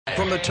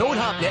From the Toad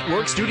Hop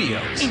Network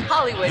studios in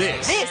Hollywood,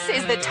 this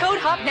is the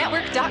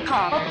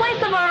ToadHopNetwork.com. A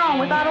place of our own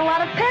without a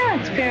lot of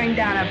parents peering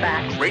down our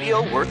backs.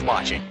 radio worth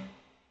watching.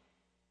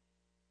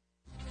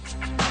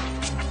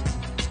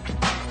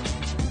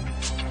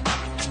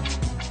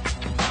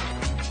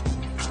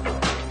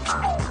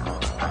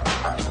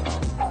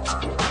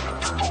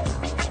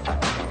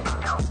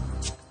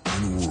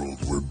 In a world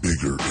where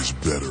bigger is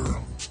better,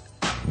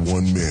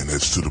 one man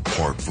has stood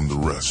apart from the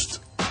rest.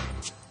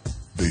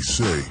 They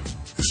say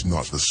it's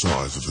not the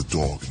size of the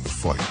dog in the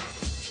fight,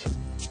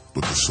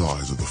 but the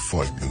size of the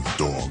fight in the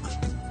dog.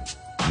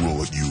 We'll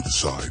let you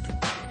decide.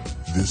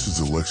 This is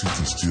the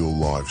Lexington Steele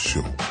Live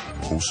Show,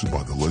 hosted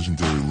by the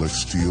legendary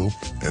Lex Steele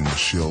and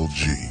Michelle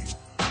G.,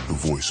 the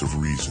voice of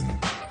reason.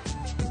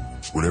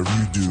 Whatever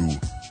you do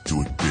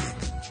it big,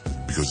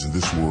 because in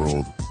this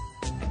world,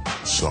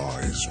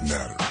 size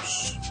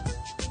matters.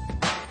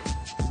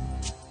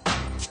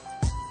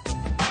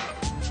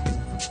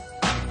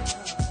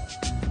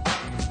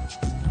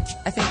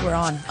 I think we're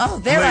on. Oh,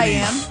 there I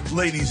am.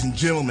 Ladies and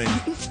gentlemen,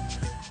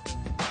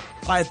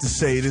 I have to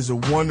say it is a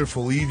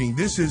wonderful evening.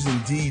 This is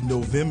indeed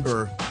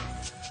November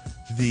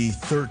the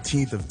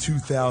 13th of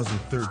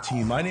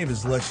 2013. My name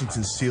is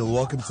Lexington Steele.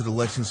 Welcome to the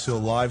Lexington Steele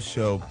Live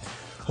Show,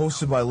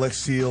 hosted by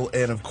Lex Steele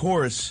and, of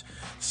course,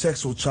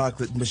 Sexual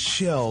Chocolate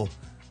Michelle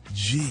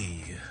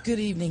G. Good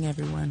evening,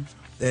 everyone.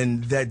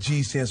 And that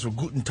G stands for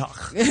Guten Tag.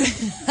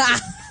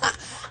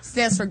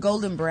 Stands for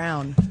golden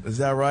brown. Is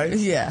that right?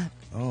 Yeah.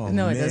 Oh,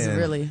 no, man. it doesn't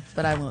really,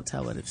 but I won't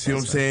tell what it See what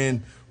I'm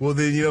saying? Well,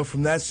 then,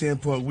 from that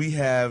standpoint, we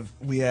have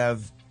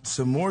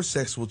some more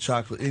sexual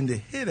chocolate in the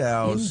hit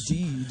house.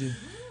 Indeed.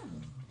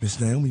 Miss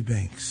Naomi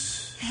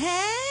Banks.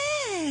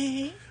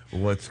 Hey.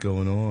 What's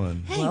going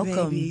on? Hey,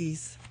 Welcome.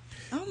 babies.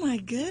 Oh, my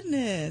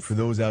goodness. For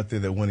those out there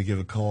that want to give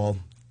a call,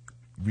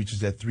 reach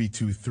us at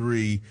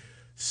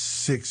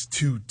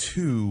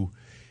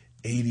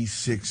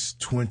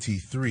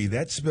 323-622-8623.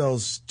 That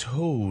spells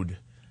Toad,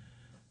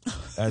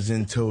 as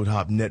in Toad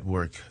Hop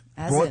Network.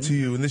 To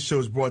you, and this show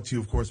is brought to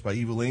you, of course, by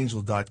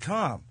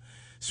evilangel.com.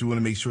 So we want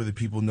to make sure that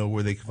people know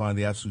where they can find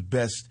the absolute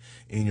best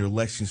in your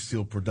Lexington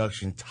Steele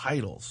production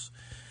titles.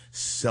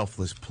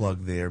 Selfless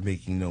plug there,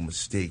 making no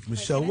mistake.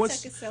 Michelle, can I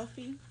take a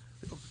selfie?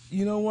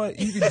 You know what?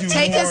 You can do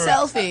Take more. a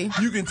selfie.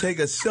 You can take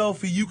a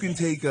selfie. You can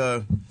take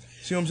a...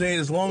 See what I'm saying?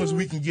 As long as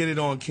we can get it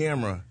on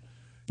camera.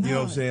 You know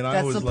what I'm saying? I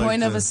That's always the like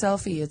point to, of a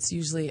selfie. It's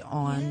usually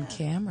on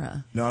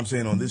camera. No, I'm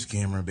saying on this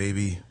camera,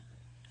 baby.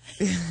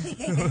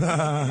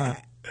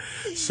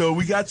 So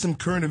we got some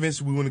current events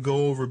we want to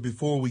go over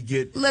before we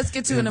get... Let's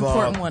get to an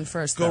important one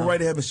first, Go though.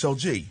 right ahead, Michelle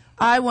G.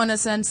 I want to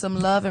send some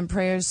love and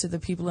prayers to the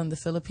people in the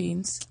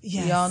Philippines.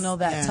 Yes, Y'all know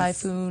that yes.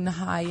 Typhoon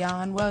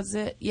Haiyan, was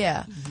it?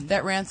 Yeah,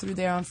 that ran through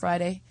there on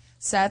Friday.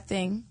 Sad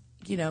thing.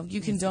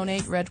 You can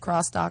donate,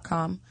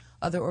 redcross.com.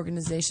 Other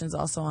organizations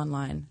also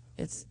online.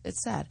 It's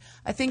sad.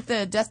 I think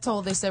the death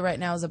toll, they say right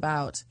now, is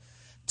about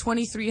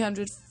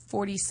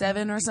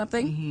 2,347 or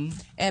something.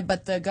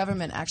 But the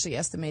government actually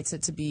estimates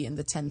it to be in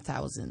the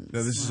 10,000s.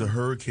 Now, this is a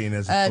hurricane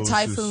as opposed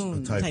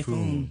typhoon. to a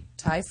typhoon.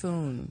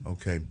 Typhoon.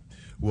 Okay.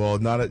 Well,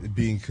 not it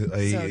being So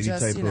any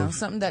just, type of...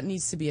 something that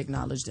needs to be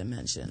acknowledged and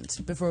mentioned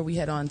before we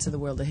head on to the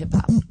world of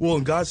hip-hop. Well,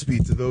 and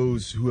Godspeed to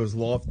those who have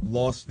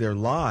lost their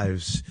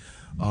lives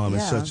in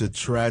such a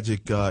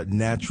tragic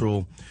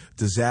natural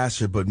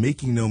disaster. But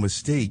making no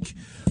mistake,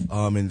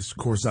 and of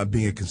course not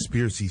being a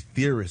conspiracy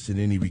theorist in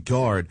any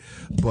regard,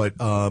 but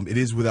it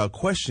is without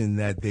question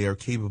that they are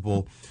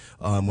capable,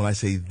 when I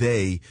say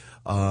they,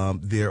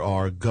 there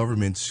are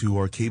governments who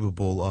are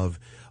capable of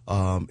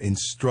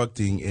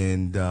instructing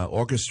and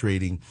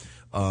orchestrating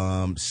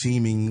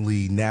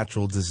seemingly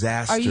natural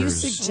disasters. Are you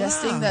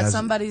suggesting that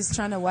somebody's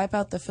trying to wipe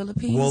out the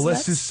Philippines? Well,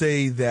 let's just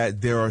say that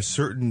there are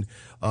certain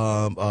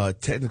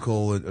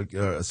technical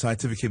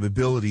scientific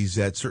capabilities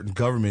that certain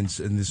governments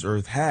in this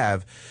earth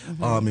have,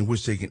 in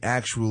which they can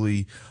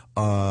actually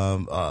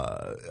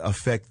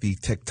affect the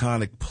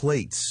tectonic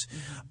plates,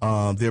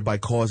 thereby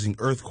causing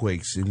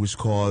earthquakes, in which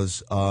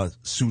cause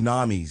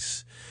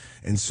tsunamis.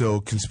 And so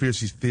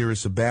conspiracy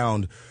theorists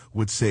abound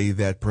would say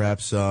that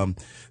perhaps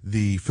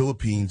the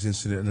Philippines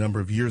incident a number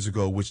of years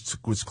ago, which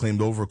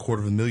claimed over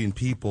 250,000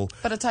 people,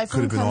 But a could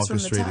typhoon have been comes from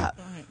the orchestrated. top.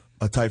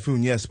 A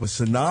typhoon, yes, but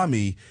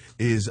tsunami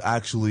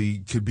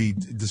could be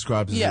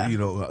described as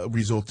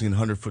resulting in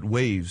 100-foot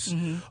waves,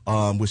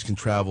 which can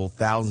travel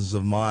thousands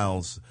of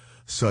miles.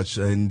 So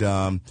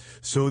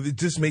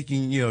just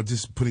making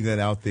just putting that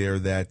out there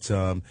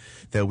that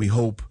we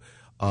hope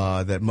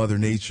that Mother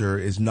Nature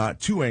is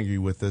not too angry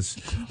with us,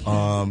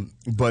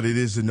 but it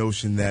is the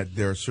notion that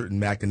there are certain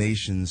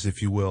machinations,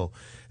 if you will,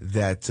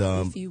 that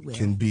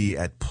can be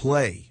at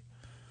play.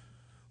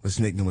 Let's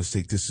make no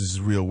mistake, this is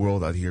the real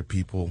world out here,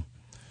 people.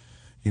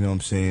 You know what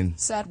I'm saying?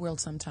 Sad world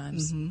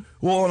sometimes.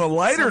 Well, on a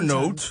lighter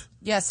note...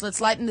 Yes,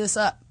 let's lighten this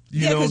up.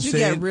 You know what I'm because you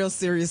saying? get real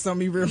serious on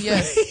me real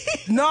Yes.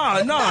 fast.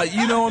 No,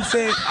 you know what I'm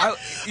saying?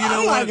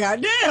 Oh, my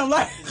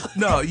goddamn.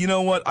 No, you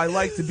know what? I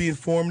like to be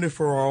informative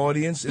for our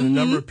audience, and a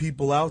number of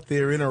people out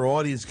there in our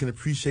audience can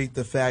appreciate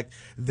the fact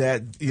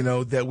that,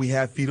 that we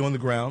have feet on the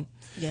ground.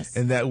 Yes.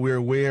 and that we're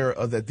aware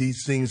of that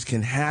these things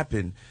can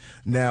happen.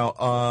 Now,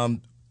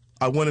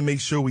 I want to make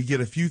sure we get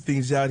a few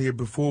things out here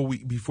before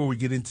we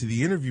get into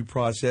the interview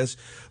process.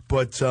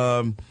 But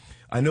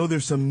I know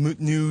there's some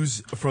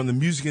news from the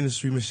music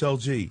industry. Michelle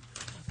G.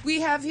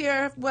 We have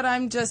here what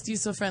I'm just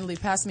user-friendly.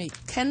 Pass me.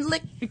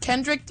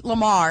 Kendrick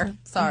Lamar,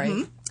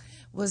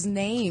 was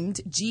named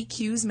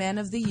GQ's Man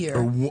of the Year.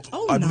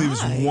 I believe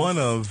it's one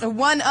of.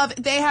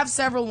 They have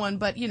several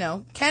but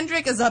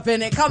Kendrick is up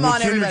in it. Come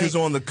on, Kendrick everybody. is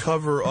on the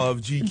cover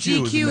of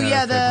GQ. GQ,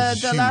 yeah,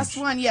 the last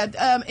one,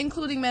 yeah.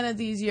 Including Men of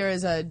these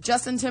years,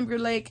 Justin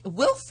Timberlake,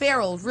 Will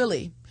Ferrell,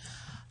 really.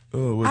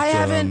 I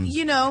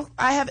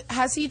haven't,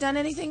 has he done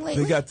anything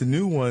lately? They got the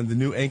new one, the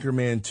new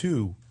Anchorman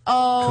 2.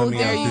 Oh, coming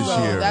there out you this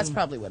go. year. That's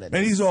probably what it is.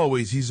 And he's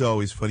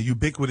always funny,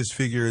 ubiquitous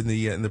figure in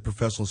the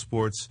professional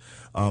sports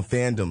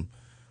fandom.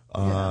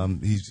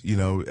 He's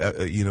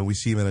we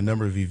see him at a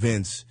number of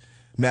events.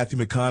 Matthew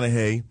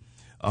McConaughey is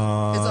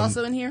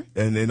also in here,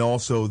 and then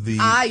also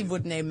I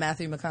would name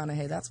Matthew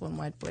McConaughey. That's one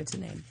white boy to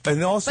name.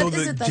 And also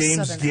the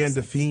James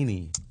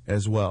Gandolfini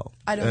as well.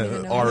 I don't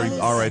even know.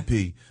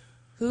 R.I.P.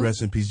 Who?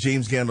 Rest in peace,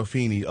 James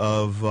Gandolfini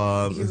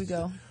of here we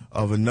go.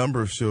 Of a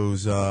number of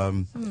shows,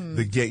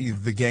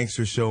 the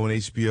Gangster Show on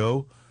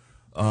HBO,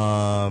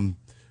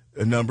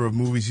 a number of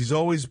movies. He's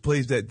always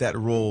plays that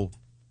role.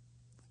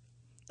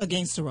 A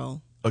gangster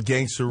role. A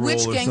gangster role.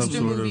 Which or gangster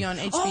some movie sort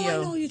of, on HBO? Oh, I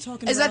know who you're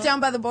talking Is about. that down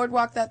by the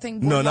boardwalk? That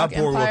thing? No, not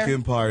Boardwalk Empire.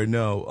 Empire.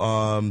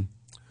 No.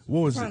 What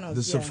was Sopranos,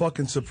 it? The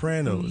fucking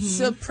Sopranos. Mm-hmm.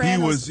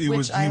 Sopranos,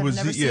 which I have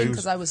never seen yeah,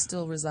 because I was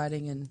still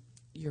residing in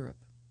Europe.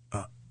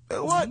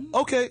 What?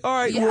 Okay, all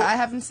right. Yeah, well, I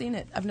haven't seen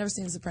it. I've never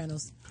seen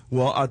Sopranos.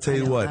 Well, I'll tell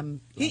you what.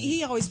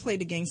 He always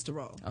played the gangster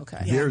role.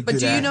 Okay. Yeah. But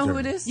do you know who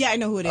it is? Yeah, I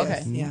know who it is.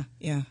 Okay.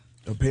 Yeah.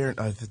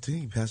 I think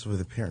he passed away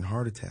with a apparent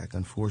heart attack,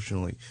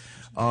 unfortunately.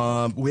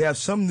 We have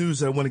some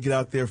news that I want to get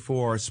out there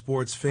for our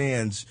sports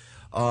fans.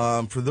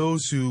 For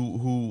those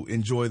who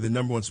enjoy the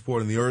number one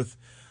sport on the earth,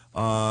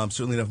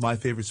 certainly enough my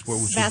favorite sport,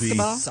 which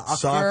Basketball? would be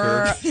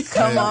soccer.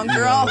 Come on,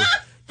 girl.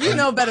 You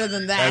know better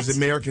than that. As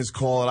Americans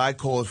call it, I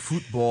call it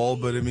football,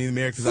 but I mean,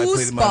 Americans, I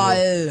played it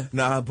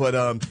my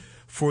but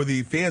for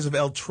the fans of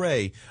El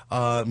Tre,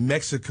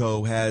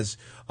 Mexico has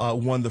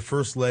won the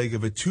first leg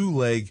of a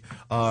two-leg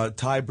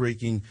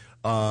tie-breaking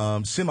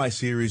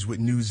semi-series with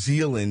New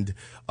Zealand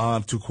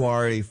to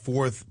acquire a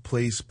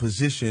fourth-place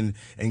position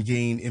and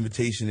gain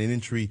invitation and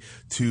entry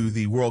to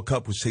the World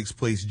Cup, which takes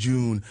place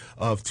June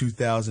of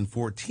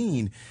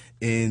 2014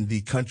 in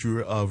the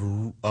country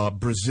of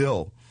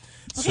Brazil.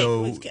 Okay,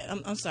 So,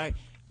 I'm sorry.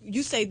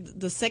 You say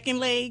the second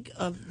leg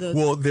of the...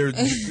 well, they're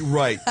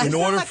right. In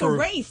order like for a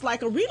race,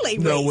 like a relay race.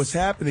 No, what's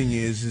happening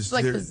is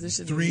like there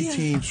positioning. three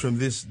teams from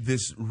this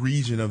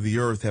region of the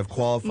earth have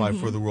qualified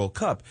for the World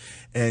Cup,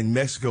 and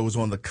Mexico is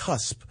on the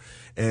cusp,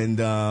 and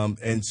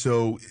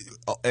so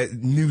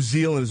New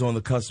Zealand is on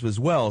the cusp as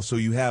well. So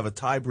you have a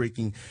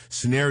tie-breaking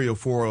scenario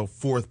for a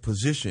fourth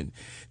position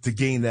to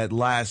gain that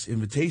last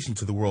invitation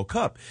to the World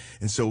Cup,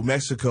 and so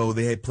Mexico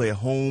they play a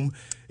home.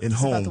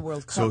 About the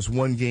World Cup. So it's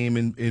one game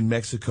in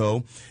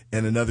Mexico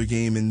and another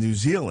game in New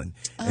Zealand.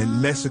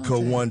 And Mexico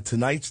won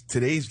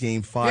today's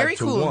game 5-1. Very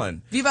cool.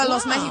 Viva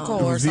Los Mexico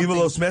or something. Viva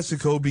Los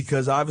Mexico,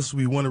 because obviously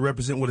we want to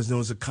represent what is known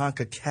as a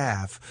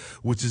CONCACAF,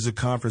 which is a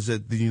conference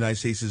that the United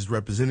States is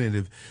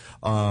representative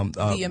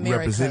the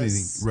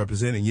Americas.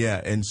 representing,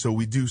 yeah. And so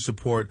we do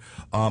support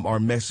our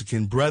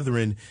Mexican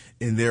brethren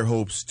in their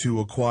hopes to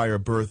acquire a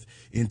berth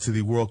into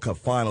the World Cup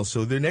final.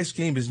 So their next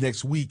game is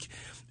next week.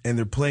 And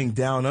they're playing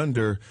down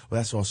under. Well,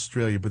 that's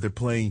Australia, but they're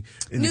playing.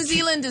 In New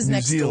Zealand is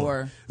next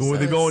door. When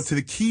they're going to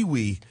the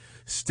Kiwi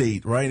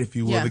state, right, if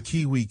you will, the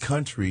Kiwi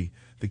country,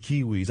 the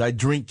Kiwis. I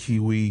drink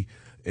kiwi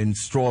and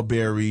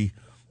strawberry,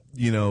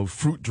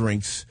 fruit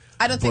drinks.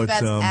 I don't think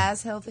that's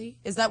as healthy.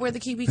 Is that where the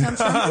kiwi comes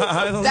from?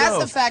 I don't That's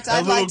know. the fact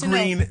That I'd like to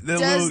little green- know. that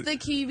Does little- the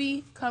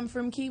kiwi come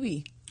from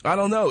kiwi? I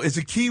don't know. Is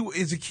a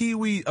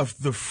kiwi of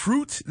the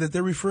fruit that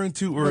they're referring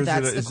to, or Well, is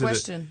that's it? the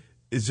question.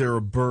 Is there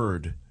a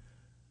bird?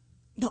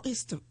 No,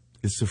 it's the...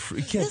 It's the fruit.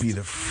 It can't be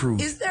the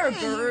fruit. Is there a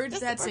bird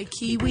that's a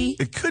kiwi?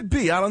 It could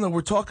be. I don't know.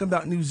 We're talking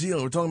about New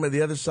Zealand. We're talking about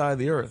the other side of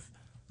the earth.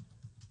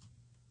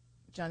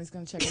 Johnny's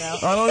going to check it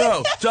out. I don't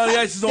know. Johnny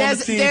Ice is on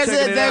the team.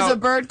 There's a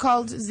bird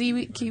called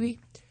kiwi.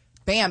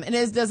 Bam. And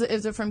is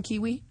it from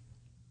Kiwi?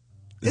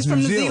 It's from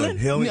New Zealand?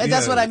 Hell,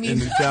 That's what I mean.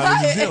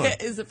 Found in New Zealand.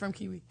 Is it from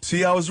Kiwi?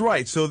 See, I was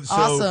right. So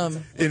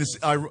Awesome. It's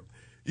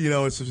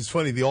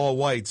funny. The All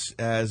Whites,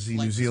 as the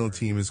New Zealand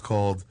team is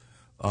called,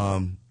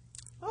 and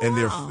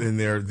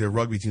their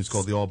rugby team is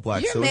called the All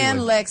Blacks. Your so man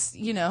anyway. Lex,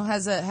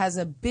 has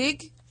a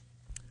big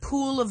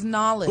pool of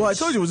knowledge. Well, I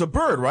told you it was a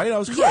bird, right? I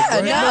was correct. Yeah,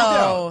 right? no.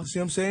 doubt. See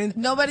what I'm saying?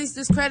 Nobody's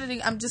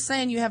discrediting. I'm just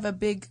saying you have a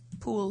big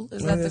pool.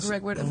 Is that the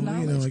correct word of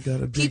knowledge? I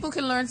got a big, People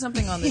can learn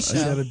something on this I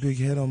got show. a big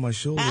head on my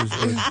shoulders.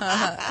 But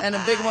And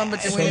a big one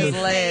between his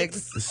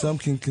legs. some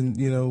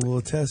will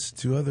attest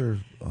to other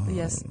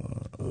Yes.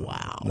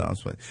 wow. No, I'm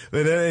playing.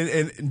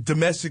 And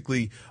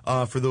domestically,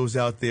 for those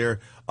out there,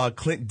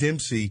 Clint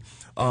Dempsey,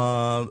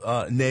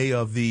 nay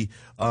of the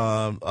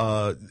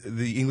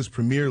English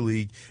Premier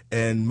League,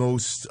 and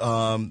most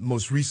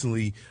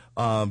recently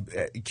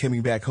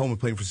coming back home and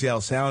playing for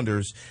Seattle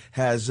Sounders,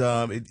 has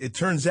it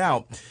turns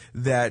out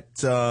that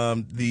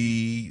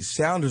the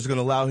Sounders are going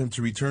to allow him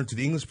to return to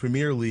the English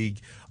Premier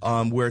League,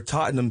 where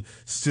Tottenham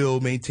still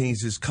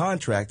maintains his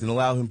contract, and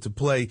allow him to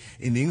play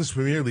in the English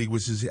Premier League,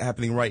 which is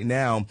happening right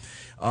now.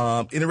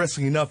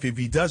 Interestingly enough, if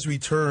he does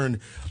return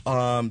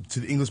to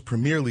the English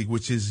Premier League,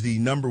 which is the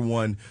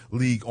 #1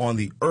 league on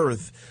the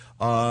earth,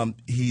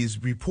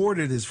 he's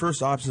reported his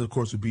first option, of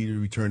course, would be to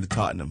return to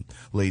Tottenham,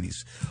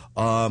 ladies.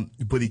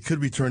 But he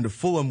could return to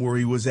Fulham, where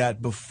he was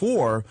at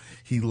before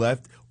he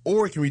left,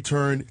 or he can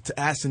return to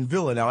Aston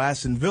Villa. Now,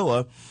 Aston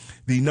Villa,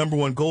 the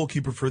 #1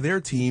 goalkeeper for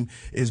their team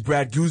is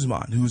Brad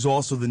Guzman, who's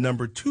also the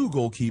 #2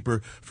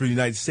 goalkeeper for the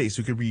United States,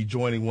 who could be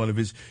joining one of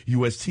his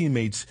U.S.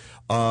 teammates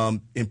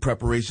in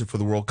preparation for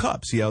the World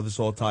Cup. See how this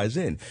all ties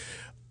in.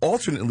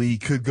 Alternately, he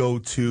could go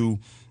to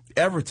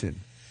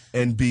Everton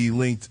and be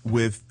linked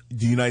with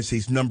the United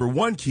States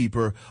 #1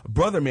 keeper,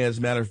 brother man, as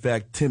a matter of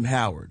fact, Tim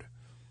Howard.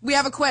 We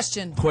have a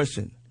question.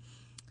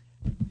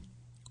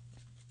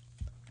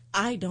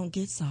 I don't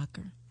get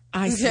soccer.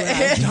 I swear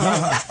I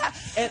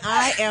don't. And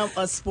I am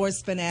a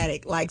sports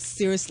fanatic. Like,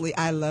 seriously,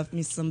 I love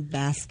me some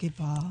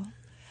basketball.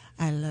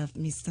 I love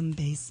me some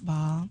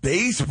baseball.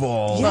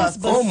 Baseball? Yes,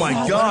 oh my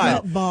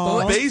God!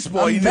 Football.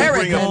 Baseball, you need to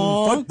bring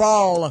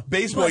football.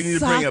 Baseball, you need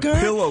to bring a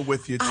pillow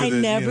with you. I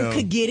never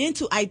could get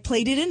into. I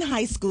played it in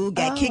high school.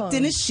 Got kicked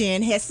in the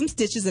shin, had some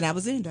stitches, and I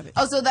was the end of it.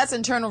 Oh, so that's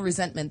internal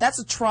resentment. That's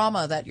a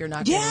trauma that you're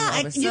not getting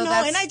over.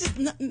 And I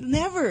just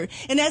never.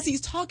 And as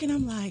he's talking,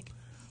 I'm like.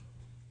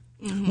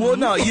 Mm-hmm. Well,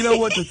 no, you know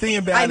what? The thing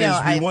about it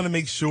is we want to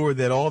make sure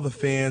that all the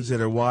fans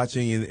that are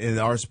watching and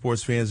our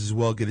sports fans as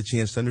well get a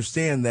chance to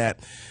understand that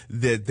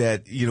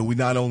we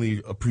not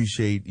only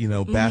appreciate,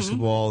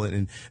 basketball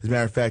and as a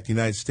matter of fact, the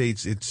United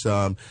States, it's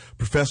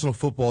professional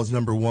football is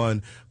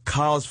 #1,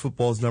 college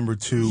football is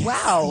 #2.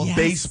 Wow. Yes.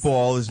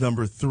 Baseball is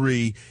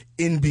 #3.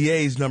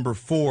 NBA is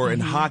 #4,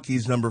 and hockey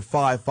is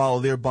 #5,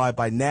 followed thereby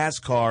by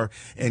NASCAR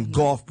and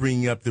golf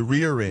bringing up the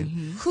rear end.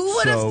 Who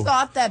would have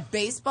thought that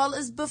baseball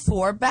is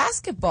before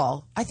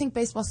basketball? I think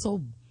baseball's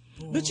so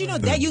boring.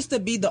 But that used to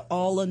be the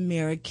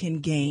all-American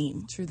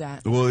game. True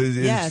that. Well,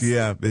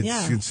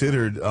 it's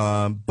considered.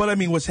 But I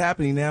mean, what's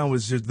happening now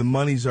is that the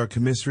monies are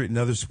commensurate in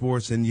other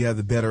sports, and you have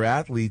the better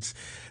athletes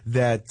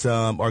that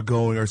are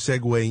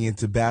segueing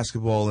into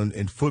basketball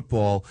and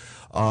football.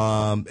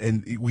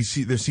 And we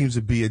see there seems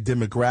to be a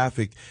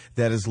demographic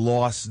that has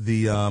lost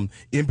the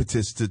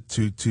impetus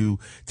to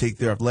take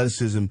their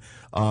athleticism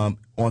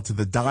onto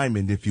the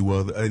diamond, if you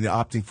will, and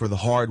opting for the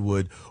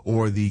hardwood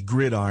or the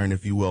gridiron,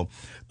 if you will.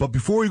 But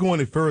before we go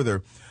any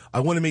further, I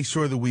want to make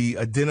sure that we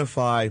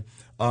identify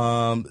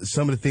some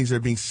of the things that are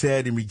being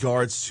said in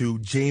regards to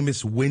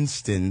Jameis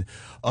Winston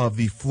of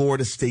the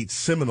Florida State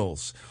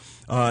Seminoles.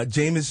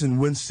 Jameis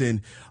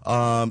Winston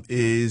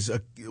is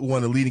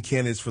one of the leading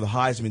candidates for the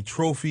Heisman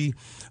Trophy.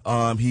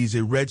 He's a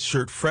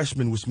redshirt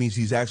freshman, which means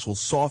he's actual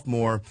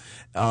sophomore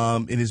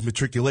in his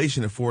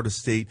matriculation at Florida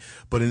State,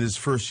 but in his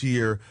first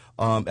year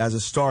as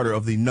a starter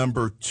of the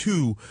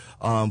 #2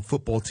 college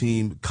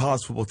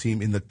football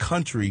team in the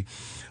country.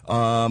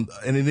 And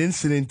an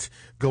incident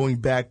going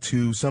back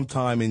to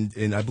sometime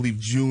in I believe,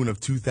 June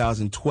of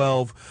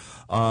 2012,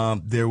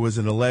 there was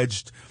an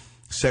alleged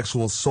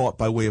sexual assault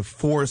by way of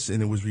force,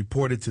 and it was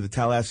reported to the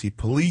Tallahassee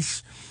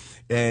police.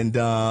 And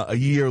a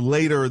year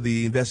later,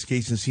 the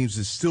investigation seems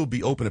to still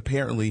be open,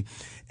 apparently,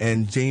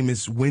 and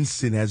Jameis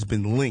Winston has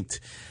been linked.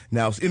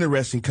 Now, it's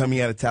interesting coming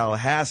out of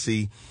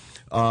Tallahassee.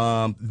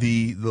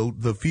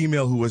 The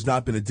female who has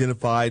not been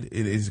identified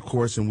is, of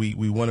course, and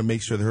we want to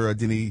make sure that her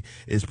identity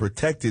is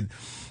protected.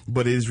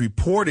 But it is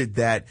reported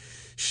that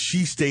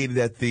she stated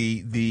that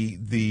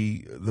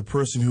the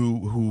person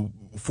who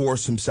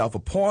forced himself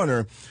upon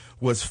her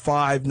was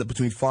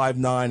between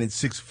 5'9" and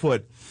 6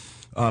 foot,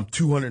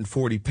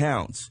 240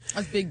 pounds.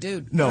 That's a big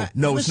dude. No,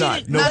 it's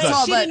not. No, not it's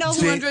tall, not. but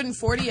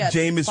 240 at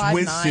Jameis 5'9".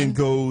 Winston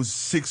goes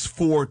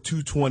 6'4",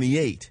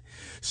 228.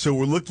 So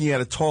we're looking at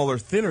a taller,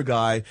 thinner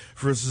guy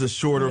versus a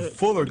shorter,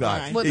 fuller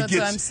guy. Well, that's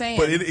what I'm saying.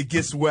 But it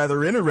gets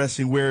rather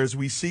interesting, whereas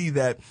we see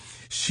that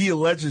she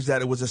alleges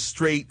that it was a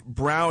straight,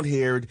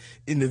 brown-haired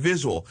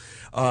individual.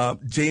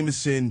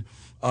 Jameson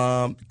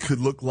could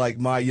look like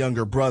my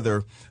younger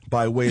brother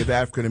by way of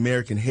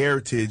African-American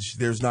heritage.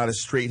 There's not a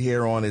straight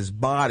hair on his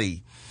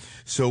body.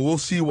 So we'll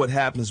see what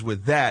happens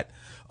with that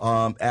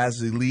as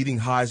the leading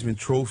Heisman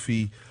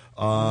Trophy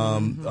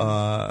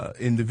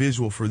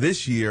individual for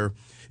this year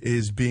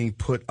is being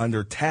put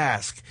under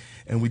task.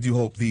 And we do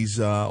hope these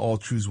all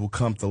truths will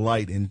come to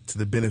light and to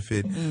the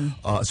benefit,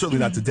 certainly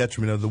not the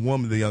detriment of the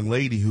woman, the young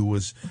lady who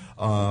was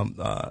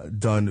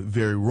done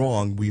very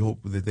wrong. We hope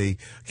that they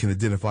can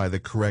identify the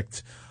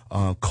correct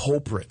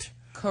culprit.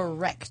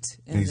 correct.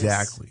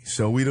 Exactly.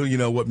 So we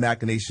don't, what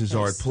machinations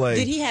are at play.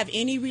 Did he have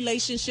any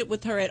relationship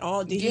with her at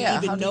all? Did he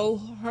even know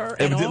her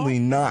at all? Evidently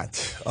not.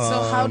 So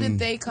how did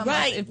they come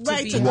up to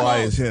be? Why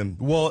is him?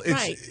 Well,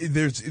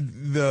 there's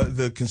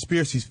the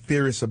conspiracy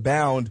theorists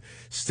abound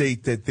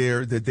state that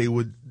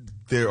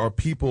there are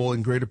people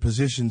in greater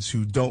positions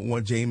who don't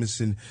want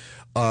Jameson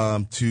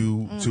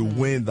to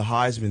win the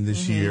Heisman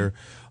this year,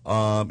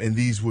 and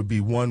these would be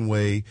one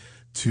way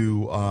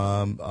to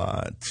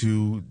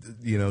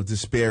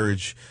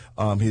disparage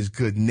his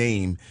good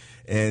name.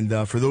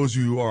 And for those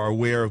of you who are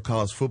aware of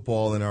college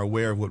football and are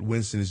aware of what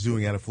Winston is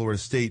doing out of Florida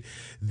State,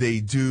 they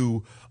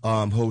do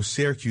host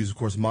Syracuse, of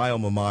course, my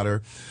alma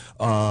mater,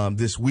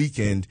 this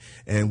weekend.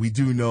 And we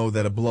do know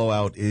that a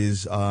blowout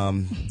is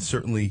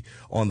certainly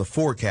on the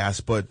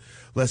forecast. But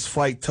let's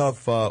fight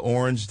tough,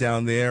 Orange,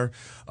 down there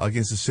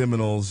against the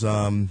Seminoles.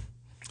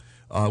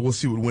 We'll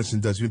see what Winston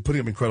does. He's been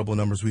putting up incredible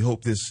numbers. We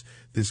hope this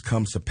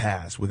comes to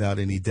pass without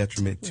any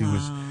detriment to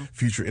his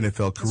future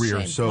NFL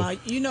career. So,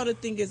 the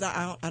thing is,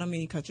 I don't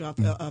mean to cut you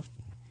off.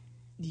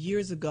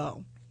 Years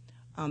ago,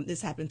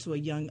 this happened to a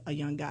young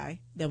guy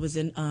that was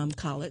in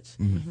college,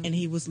 and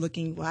he was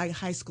looking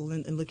high school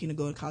and looking to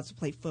go to college to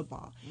play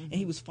football, and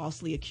he was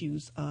falsely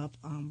accused of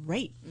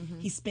rape.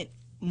 He spent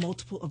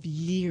multiple of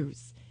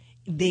years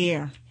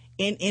there.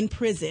 In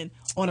prison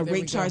on a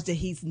rape charge that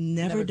he's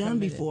never done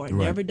before. Right.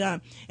 Never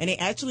done. And they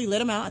actually let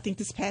him out, I think,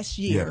 this past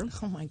year. Yeah.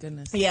 Oh, my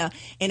goodness. Yeah.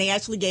 And they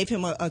actually gave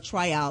him a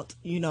tryout,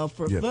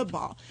 for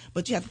football.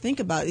 But you have to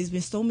think about it. It's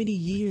been so many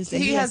years. That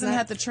he hasn't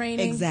had the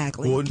training.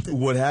 Exactly. Well,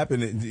 what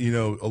happened,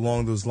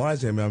 along those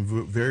lines,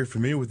 I'm very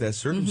familiar with that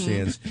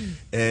circumstance.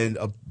 And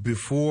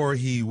before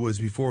he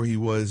was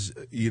expunged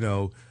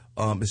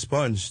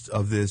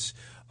of this,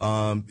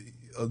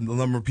 a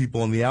number of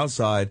people on the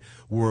outside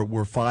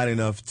were fine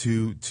enough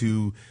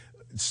to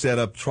set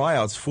up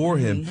tryouts for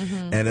him.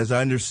 And as I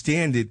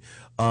understand it,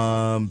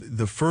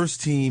 the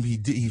first team,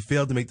 he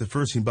failed to make the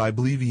first team, but I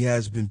believe he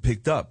has been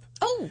picked up.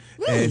 Oh,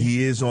 really? And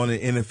he is on an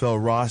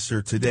NFL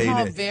roster today.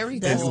 Oh, very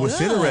good. And what's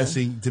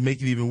interesting, to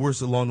make it even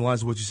worse along the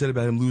lines of what you said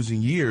about him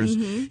losing years,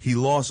 he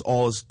lost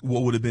all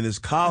what would have been his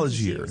college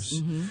years.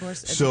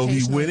 So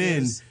he went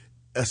in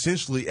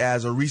essentially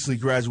as a recently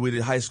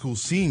graduated high school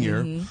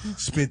senior,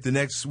 spent the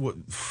next,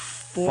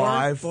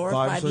 five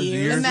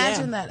years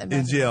Imagine that.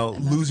 in jail,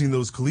 losing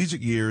those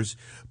collegiate years.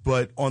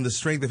 But on the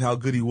strength of how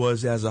good he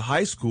was as a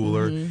high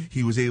schooler,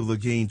 he was able to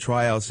gain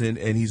tryouts, and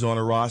he's on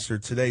a roster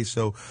today.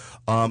 So,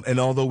 and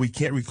although we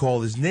can't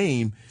recall his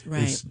name,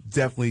 it's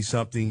definitely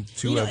something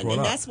to have brought up.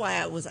 And that's why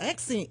I was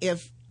asking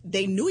if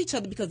they knew each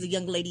other, because the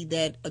young lady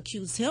that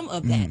accused him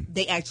of that,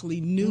 they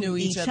actually knew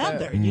each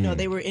other.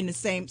 They were in the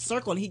same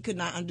circle, and he could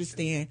not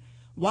understand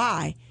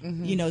why,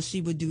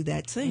 she would do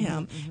that to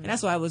him. And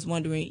that's why I was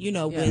wondering, in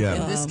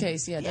this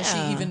case, does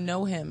she even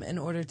know him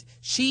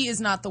she is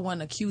not the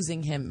one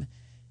accusing him,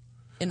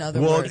 in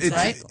other words,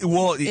 right?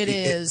 It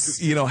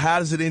is. How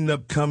does it end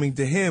up coming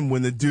to him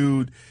when the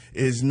dude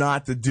is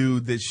not the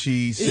dude that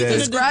she said?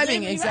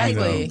 Describing,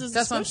 exactly.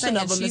 That's what I'm saying.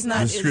 She's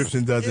not. The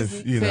description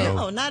doesn't,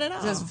 No, not at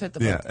all. Doesn't fit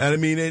the book. Yeah, and I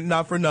mean,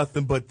 not for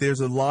nothing, but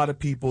there's a lot of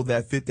people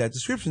that fit that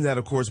description that,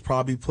 of course,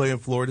 probably play in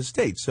Florida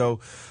State.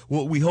 So,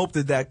 we hope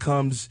that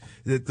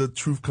the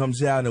truth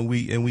comes out, and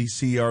we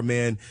see our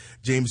man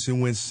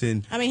Jameson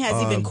Winston. I mean,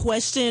 has he been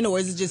questioned, or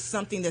is it just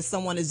something that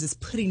someone is just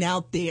putting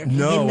out there?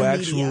 No, in the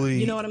actually, media?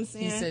 You know what I'm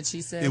saying? He said,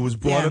 she said. It was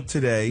brought up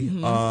today.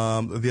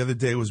 The other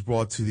day it was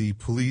brought to the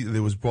police.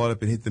 It was brought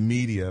up and hit the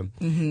media,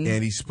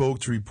 and he spoke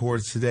to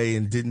reporters today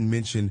and didn't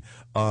mention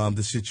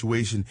the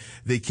situation.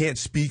 They can't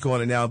speak on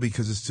it now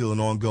because it's still an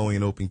ongoing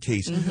and open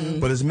case.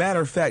 But as a matter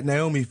of fact,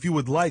 Naomi, if you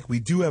would like,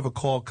 we do have a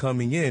call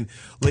coming in.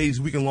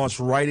 Ladies, we can launch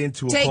right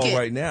into a call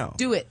right now.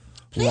 Do it.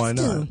 Why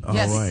not? All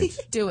right.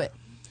 Do it.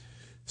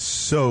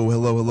 So,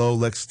 hello,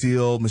 Lex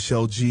Steele,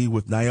 Michelle G.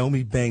 with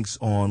Naomi Banks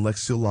on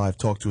Lex Steele Live.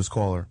 Talk to his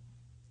caller.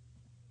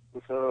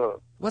 What's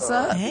up? What's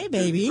up? Hey,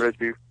 baby. This is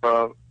Reggie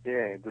from,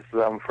 this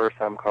is first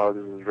time caller.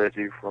 This is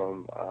Reggie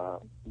from,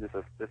 just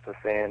a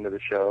fan of the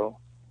show.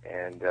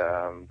 And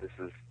this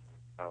is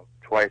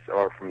twice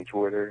or from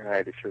Twitter. I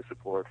had to show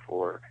support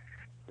for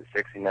the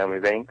sexy Naomi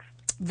Banks.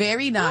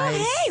 Very nice.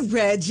 Oh, hey,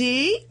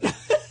 Reggie.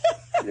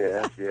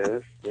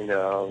 Yes.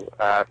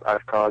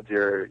 I've called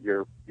your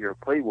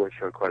Playboy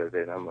show quite a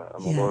bit. I'm a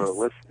loyal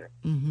listener.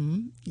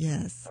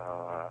 Yes.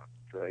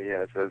 So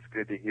it's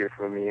good to hear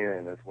from you,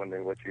 and I was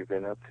wondering what you've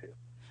been up to.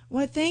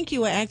 Well, thank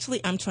you.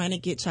 Actually, I'm trying to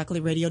get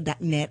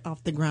chocolateradio.net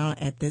off the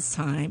ground at this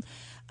time.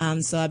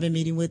 So I've been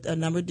meeting with a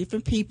number of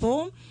different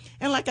people,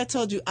 and like I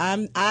told you,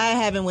 I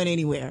haven't went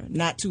anywhere,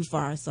 not too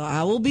far. So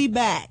I will be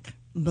back.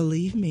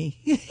 Believe me.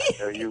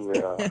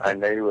 I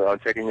know you will. I'm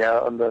checking you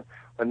out on the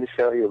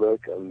show. You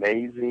look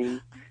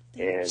amazing,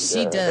 and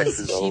she does.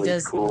 She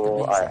does.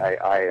 Cool.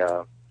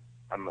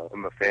 I'm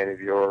a fan of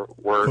your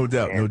work. No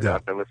doubt.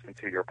 I've been listening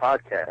to your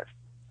podcast.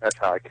 That's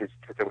how I catch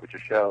up with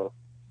your show.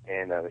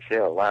 And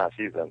Michelle, wow,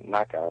 she's a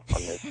knockout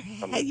on this.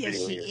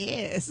 Yes, she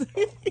is.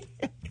 Man,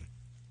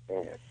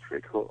 it's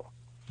pretty cool.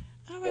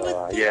 All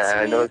right,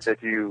 I noticed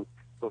that you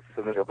posted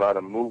something about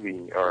a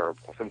movie or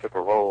some type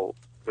of role.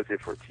 Was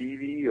it for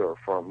TV or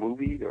for a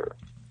movie or?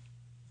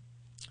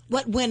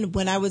 What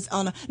when I was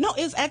on it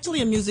was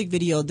actually a music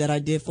video that I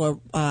did for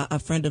a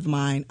friend of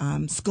mine,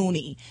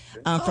 Scooney,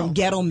 from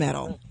Ghetto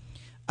Metal.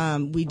 I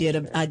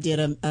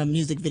did a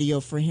music video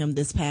for him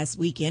this past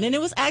weekend, and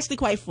it was actually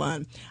quite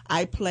fun.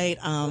 I played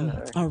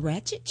a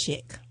ratchet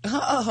chick.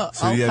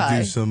 So you have to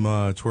do some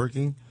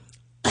twerking?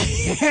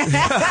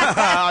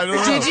 I don't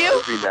know. Did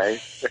you? That'd be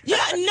nice. Yeah,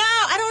 no,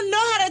 I don't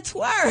know how to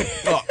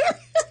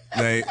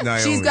twerk.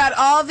 Naomi. She's got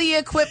all the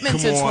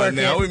equipment to twerk. Come on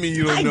now. I mean,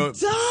 you don't know.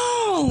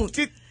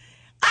 Don't.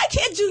 I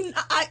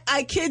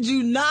kid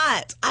you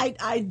not.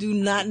 I do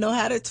not know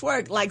how to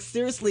twerk. Like,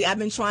 seriously, I've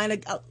been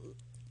trying to.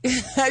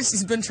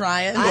 She's been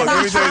trying. Look,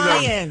 I'm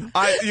trying.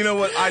 You know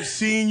what? I've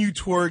seen you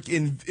twerk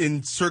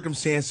in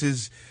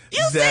circumstances.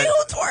 You see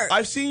who twerk?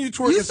 I've seen you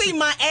twerk. You see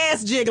my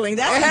ass jiggling.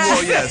 That's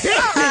well, yes.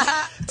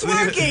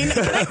 Twerking.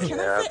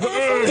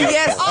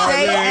 Yes,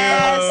 say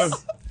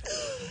ass.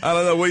 I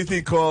don't know. What do you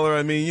think, caller?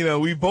 I mean,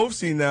 we've both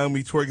seen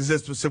Naomi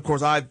twerk. Of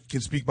course, I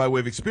can speak by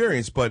way of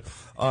experience, but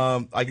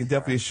I can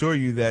definitely assure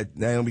you that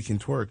Naomi can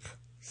twerk.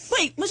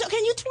 Wait, Michelle,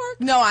 can you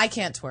twerk? No, I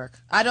can't twerk.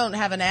 I don't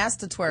have an ass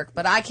to twerk,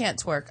 but I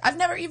can't twerk. I've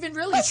never even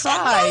really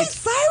tried.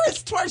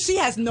 Cyrus twerk. She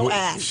has no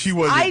ass. She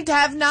wasn't. I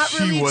have not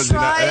really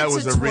tried That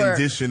was to a twerk.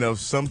 rendition of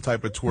some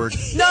type of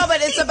twerk. No,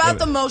 but it's about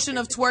the motion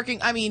of twerking.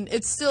 I mean,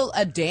 it's still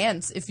a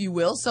dance, if you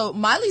will. So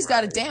Miley's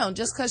got it down.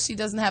 Just because she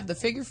doesn't have the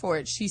figure for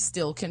it, she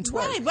still can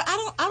twerk. Right, but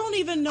I don't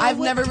even know. I've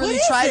never really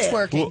tried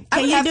twerking. Well,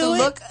 I would have to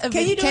look.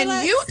 Can you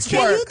twerk?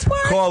 Can you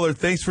twerk? Caller,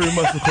 thanks very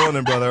much for calling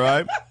in, brother.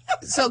 All right.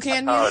 So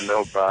can you? Oh,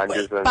 no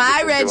problem.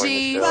 Bye,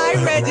 Reggie. Bye,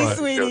 Reggie,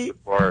 sweetie.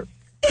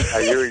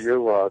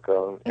 You're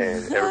welcome.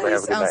 And everybody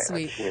have a good night.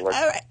 Sweet. All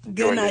right.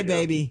 Good night,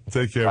 baby.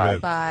 Take care, man.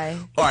 Bye.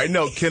 All right.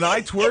 No, can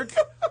I twerk?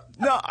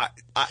 No,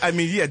 I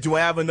mean, yeah. Do I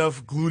have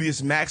enough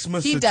gluteus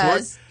maximus to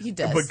twerk? He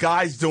does. But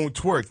guys don't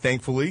twerk,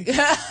 thankfully.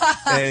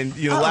 And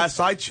last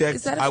I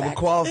checked, I would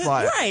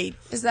qualify. Right?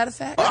 Is that a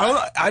fact?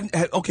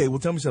 Okay. Well,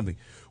 tell me something.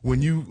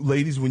 When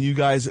you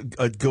guys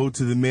go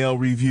to the male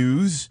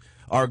reviews,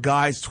 are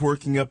guys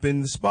twerking up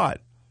in the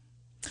spot?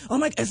 Oh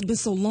my God, it's been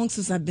so long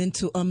since I've been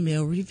to a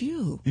male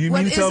review. You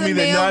What mean to tell is a me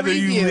that male neither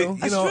review?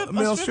 a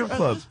male strip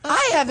club?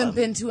 I haven't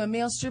been to a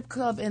male strip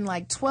club in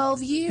like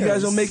 12 years. You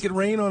guys don't make it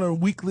rain on a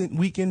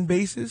weekend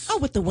basis? Oh,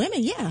 with the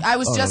women, yeah. I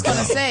was just going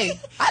to say,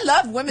 I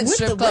love women's With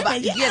strip the club.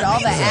 women, You yeah, get all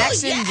the me too.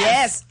 action.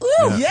 Yes.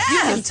 Ooh, yes. You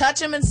can touch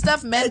them and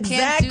stuff. Men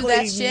can't do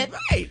that shit.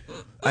 Right.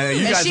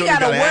 And she got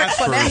to work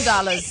for them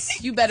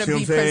dollars. You better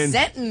be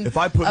presenting. If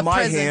I put a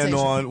my hand presentation.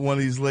 on one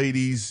of these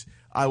ladies,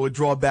 I would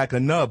draw back a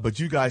nub, but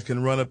you guys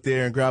can run up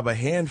there and grab a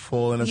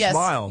handful and a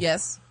smile.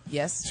 Yes.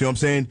 See what I'm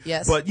saying?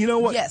 Yes. But you know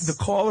what? Yes.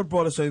 The caller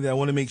brought us something that I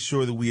want to make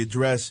sure that we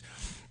address.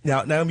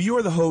 Now, you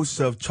are the host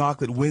of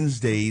Chocolate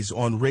Wednesdays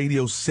on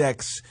Radio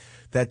Sex.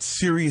 That's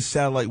Sirius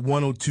Satellite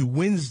 102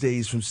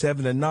 Wednesdays from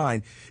 7 to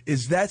 9.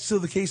 Is that still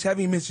the case?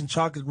 Haven't you mentioned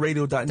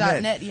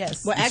chocolateradio.net? .net,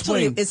 yes. Well,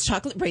 actually, Explain. it's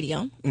Chocolate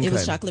Radio. Okay. It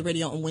was Chocolate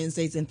Radio on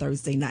Wednesdays and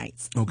Thursday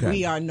nights. Okay.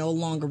 We are no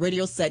longer,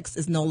 Radio Sex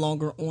is no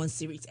longer on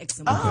Sirius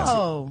XM.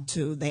 Oh.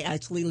 They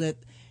actually let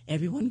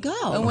everyone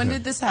go. And when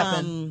did this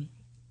happen?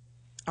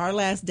 Our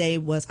last day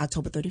was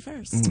October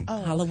 31st.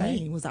 Oh,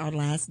 Halloween was our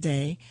last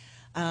day.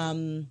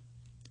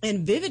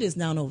 And Vivid is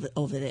now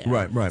over there.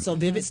 Right. So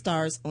Vivid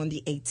starts on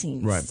the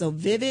 18th. Right. So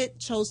Vivid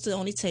chose to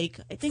only take,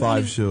 I think,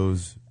 5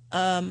 shows.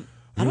 I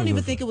don't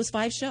even think it was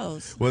 5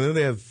 shows. Well, then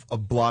they have a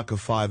block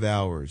of 5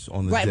 hours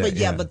on the Right,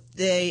 day. but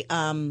they,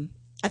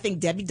 I think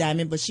Debbie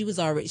Diamond, but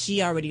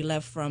she already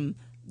left from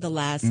the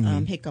last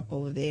hiccup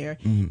over there,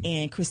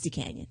 and Christy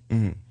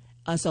Canyon.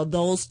 So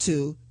those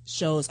 2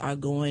 shows are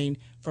going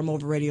from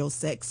over Radio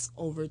 6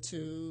 over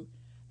to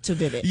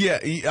Vivid. Yeah,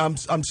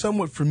 I'm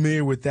somewhat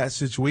familiar with that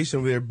situation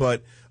over there,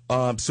 but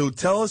so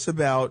tell us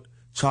about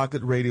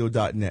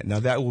chocolateradio.net.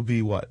 Now, that will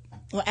be what?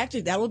 Well,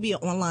 actually, that will be an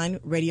online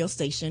radio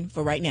station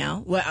for right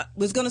now. Well, I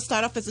was going to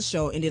start off as a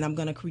show, and then I'm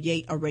going to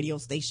create a radio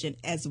station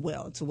as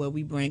well, to where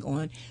we bring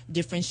on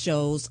different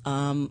shows, a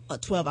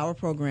 12-hour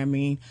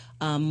programming,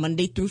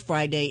 Monday through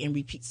Friday, and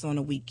repeats on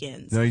the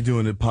weekends. Now, are you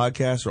doing a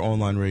podcast or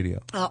online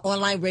radio?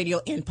 Online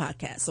radio and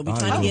podcast. So we're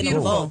trying to get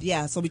them both.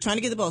 Yeah, so we're trying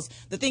to get them both.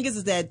 The thing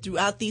is that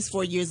throughout these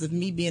 4 years of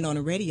me being on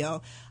the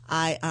radio,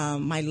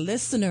 my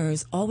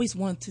listeners always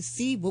want to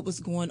see what was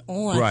going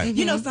on. Right.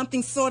 You know,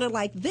 something sort of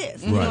like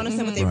this. You know what I'm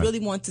saying? But they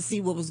really want to see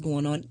what was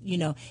going on,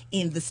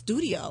 in the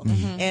studio.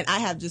 And I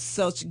have just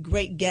such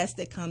great guests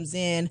that comes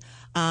in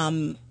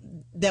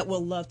that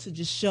will love to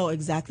just show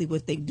exactly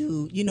what they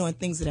do, and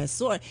things of that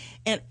sort.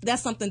 And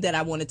that's something that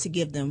I wanted to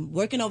give them.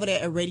 Working over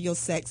there at Radio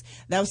Sex,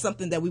 that was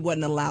something that we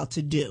wasn't allowed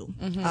to do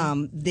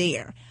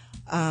there.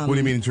 What do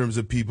you mean in terms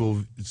of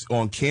people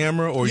on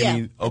camera, or Yeah,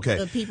 you mean okay?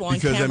 the people on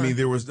because camera. I mean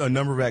there was a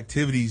number of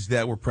activities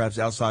that were perhaps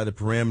outside the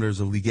parameters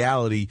of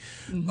legality.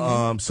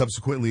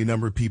 Subsequently, a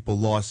number of people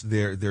lost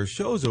their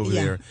shows over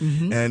there,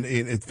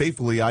 and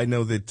faithfully, I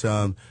know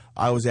that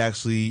I was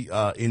actually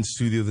in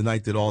studio the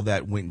night that all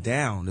that went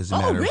down. As a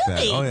matter of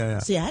fact, oh yeah.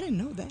 See, I didn't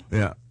know that.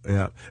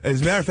 Yeah.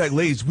 As a matter of fact,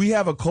 ladies, we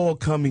have a call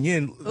coming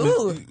in.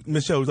 Ooh.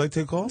 Michelle, would you like to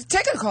take a call?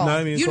 Take a call.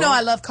 Naomi, You call? know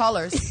I love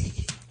callers.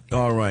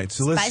 All right,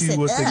 so let's Spice see it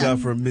what they up. got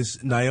for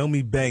Miss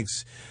Naomi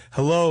Banks.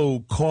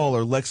 Hello,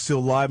 caller. Lex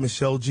Steele Live.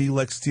 Michelle G.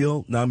 Lex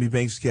Steele. Naomi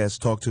Banks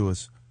guest. Talk to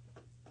us.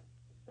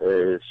 Hey,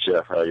 it's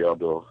Jeff. How y'all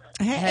doing?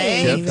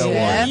 Hey, Jeff,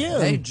 how are you?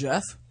 Hey,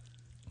 Jeff.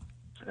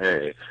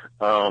 Hey,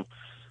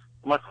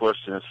 my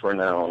question is for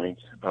Naomi.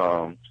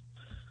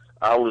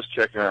 I was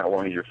checking out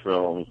one of your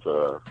films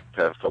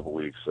past couple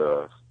weeks,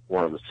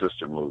 one of the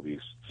sister movies,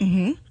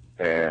 and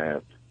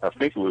I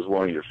think it was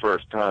one of your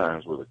first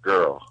times with a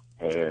girl.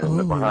 And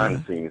the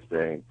behind-the-scenes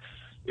thing,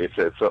 it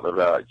said something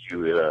about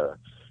you had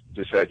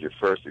just had your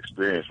first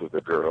experience with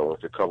a girl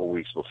like a couple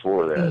weeks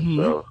before that.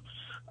 So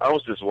I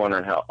was just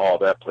wondering how all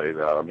that plays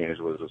out. I mean,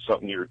 was it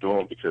something you were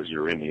doing because you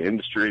were in the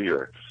industry,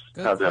 or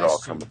Good how'd that all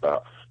question. come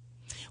about?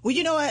 Well,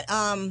 you know what?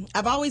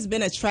 I've always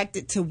been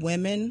attracted to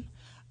women,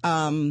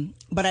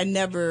 but I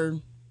never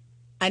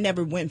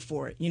went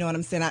for it. You know what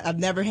I'm saying? I've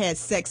never had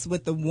sex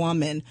with a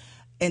woman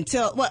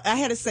I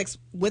had a sex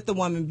with a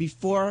woman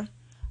before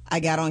I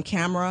got on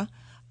camera,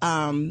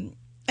 and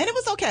it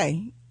was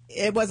okay.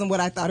 It wasn't what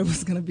I thought it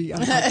was going to be.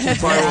 Probably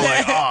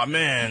like, oh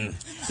man.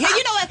 Yeah,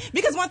 you know what?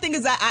 Because one thing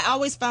is I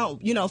always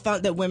found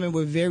that women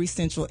were very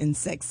sensual in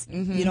sex.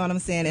 You know what I'm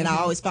saying? And I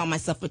always found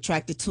myself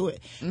attracted to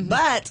it.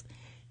 But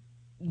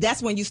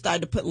that's when you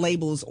start to put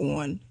labels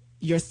on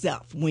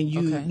yourself, when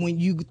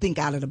you think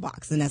out of the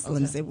box. And that's,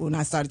 let me say, when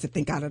I started to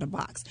think out of the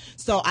box.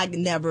 So I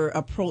never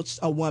approached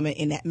a woman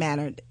in that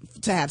manner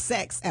to have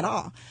sex at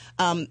all.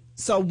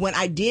 So when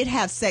I did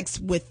have sex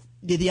with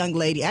the young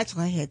lady,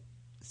 actually I had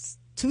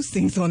 2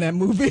 scenes on that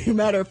movie,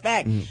 matter of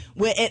fact,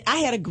 where I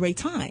had a great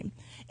time.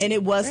 And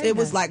it was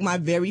nice. like my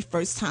very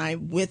first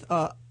time with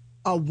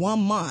a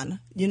woman,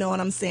 you know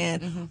what I'm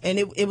saying? And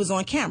it was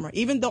on camera.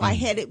 Even though I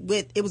had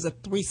it was a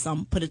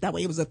threesome, put it that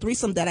way. It was a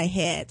threesome that I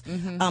had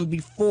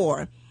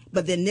before.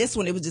 But then this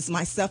one, it was just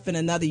myself and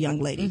another young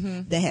lady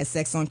that had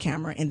sex on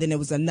camera. And then there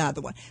was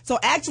another one. So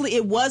actually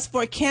it was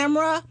for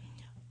camera.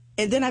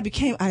 And then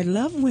I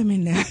love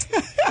women now.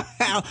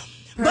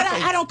 But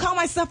I don't call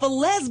myself a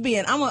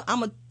lesbian.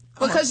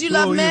 Because you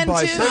love Well, men you're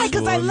too. bisexual.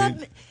 Because I love,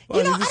 mean,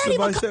 you know, this I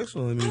don't is even.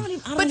 bisexual. I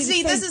mean, But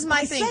see, this is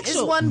my thing.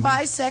 Is one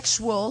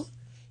bisexual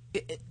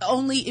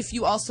only if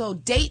you also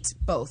date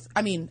both?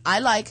 I mean, I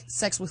like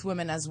sex with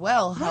women as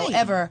well. Right.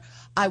 However,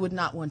 I would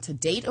not want to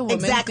date a woman.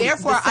 Exactly,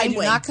 Therefore, the I same do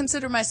way. not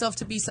consider myself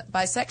to be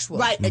bisexual.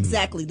 Right,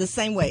 exactly. The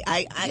same way.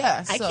 I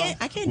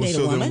can't date a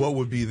so woman. then what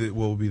would be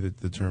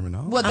the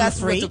terminology? Well, I'm that's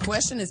a what freak. the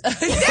question is. There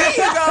you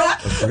go.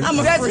 I'm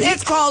a freak.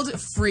 It's called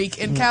freak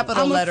in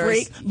capital I'm letters.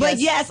 a freak. But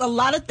yes, a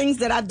lot of things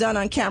that I've done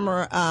on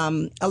camera,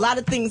 a lot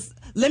of things,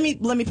 let me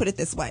put it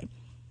this way.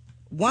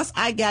 Once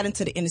I got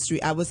into the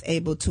industry, I was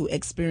able to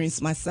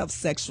experience myself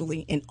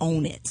sexually and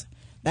own it.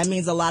 That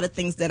means a lot of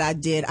things that I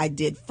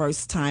did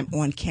first time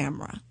on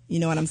camera. You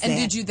know what I'm saying?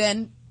 And did you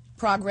then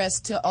progress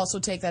to also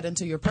take that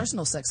into your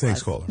personal sex life?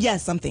 Thanks, caller.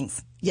 Yes, some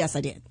things. Yes,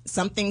 I did.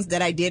 Some things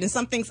that I did, and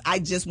some things I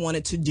just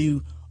wanted to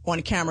do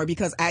on camera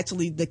because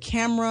actually the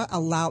camera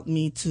allowed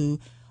me to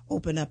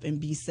open up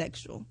and be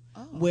sexual,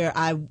 where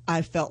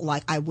I felt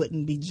like I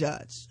wouldn't be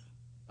judged.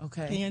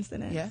 Okay. Can you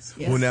understand that? Yes.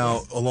 Well,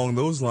 now along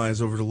those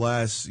lines, over the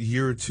last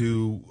year or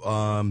two,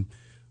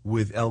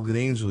 with Elegant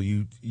Angel,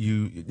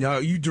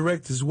 you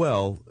direct as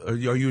well. Are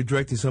you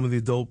directing some of the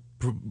adult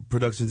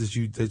productions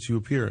that you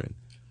appear in?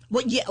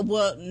 Well, yeah.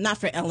 Well, not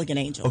for Elegant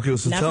Angel. Okay,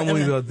 so Not tell for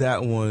me Elegant- about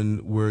that one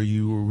where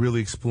you were really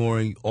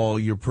exploring all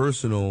your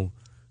personal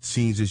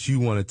scenes that you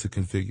wanted to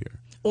configure.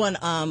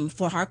 on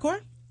for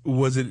hardcore.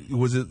 Was it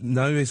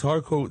Naomi's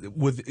hardcore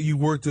with you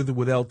worked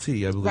with LT,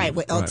 I believe. Right,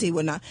 with LT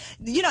would not.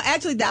 You know,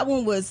 actually, that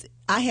one was.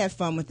 I had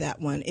fun with that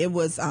one. It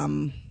was. I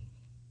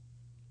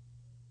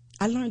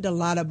learned a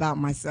lot about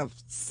myself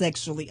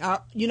sexually.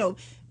 You know,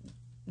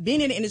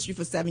 being in the industry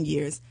for 7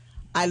 years,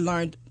 I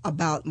learned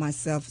about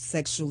myself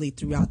sexually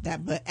throughout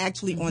that. But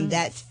actually, on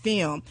that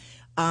film,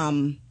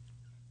 I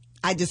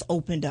just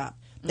opened up.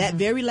 That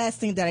very last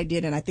thing that I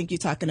did, and I think you're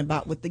talking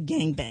about with the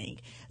gangbang.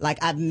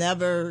 Like I've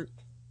never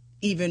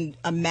even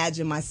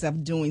imagined myself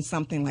doing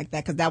something like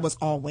that because that was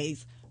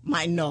always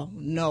my no.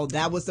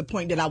 That was the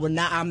point that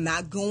I'm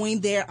not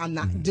going there. I'm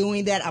not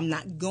doing that. I'm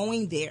not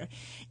going there.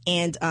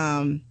 And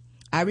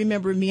I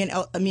remember me and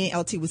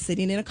LT was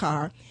sitting in a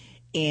car,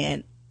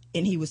 and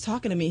he was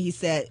talking to me. He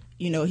said,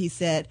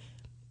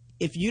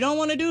 if you don't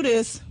want to do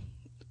this,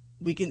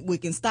 we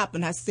can stop.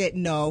 And I said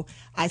no.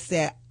 I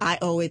said I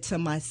owe it to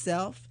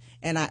myself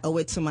and I owe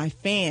it to my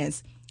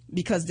fans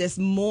because there's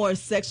more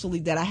sexually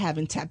that I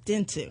haven't tapped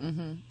into.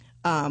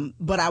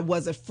 But I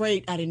was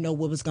afraid. I didn't know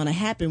what was going to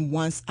happen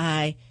once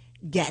I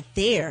got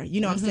there. You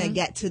know what I'm saying?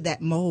 Got to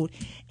that mode.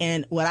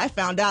 And what I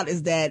found out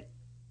is that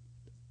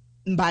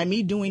by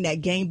me doing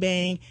that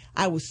gangbang,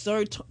 I was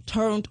so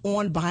turned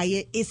on by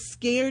it. It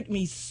scared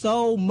me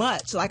so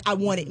much. Like, I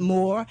wanted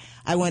more.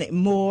 I wanted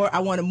more. I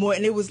wanted more.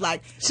 And it was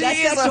like, that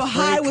sexual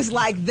high was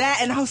like that.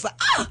 And I was like,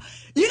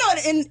 you know,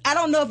 and I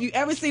don't know if you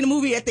ever seen the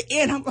movie at the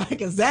end. I'm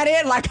like, is that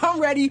it? Like, I'm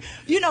ready,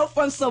 you know,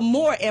 for some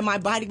more. And my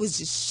body was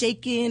just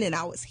shaking and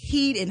I was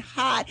heat and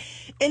hot.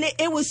 And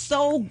it was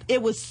so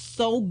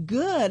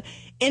good.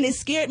 And it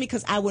scared me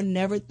because I would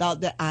never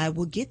thought that I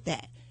would get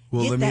that.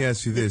 Well, let me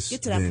ask you this.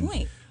 Get to that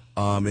point.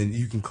 And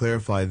you can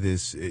clarify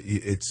this.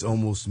 It's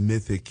almost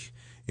mythic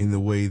in the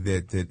way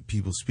that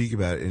people speak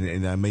about it,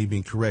 and I may be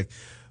incorrect.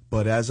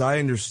 But as I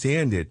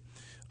understand it,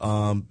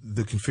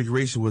 the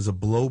configuration was a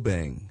blow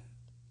bang.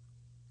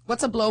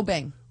 What's a blow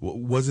bang?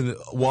 Wasn't it?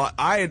 Well,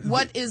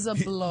 what is a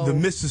blow? The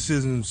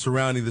mysticism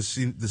surrounding the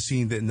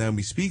scene that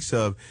Naomi speaks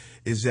of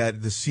is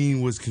that the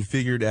scene was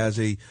configured as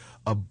a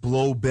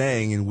blow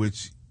bang in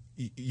which,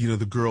 you know,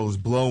 the girl is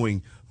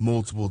blowing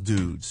multiple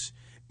dudes,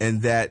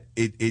 and that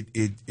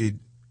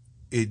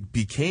it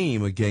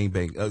became a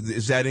gangbang.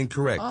 Is that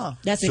incorrect? Oh,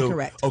 that's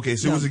incorrect. Okay,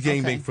 so it was a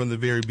gangbang from the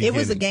very beginning. It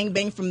was a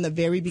gangbang from the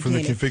very beginning.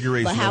 From the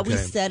configuration, but how we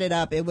set it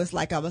up, it was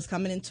like I was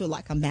coming into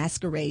like a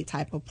masquerade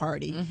type of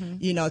party,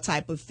 you know,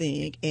 type of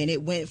thing. And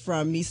it went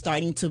from me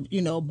starting to,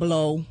 you know,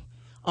 blow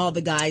all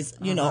the guys,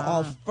 you know,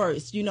 off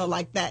first, you know,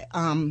 like that,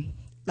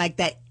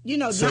 you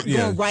know, not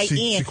going right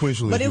in.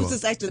 But it was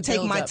just like to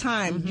take my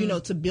time, you know,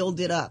 to build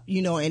it up,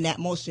 you know, in that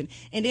motion.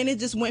 And then it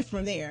just went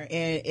from there.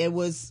 And it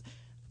was,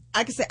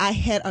 I could say I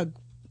had a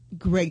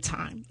great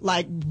time.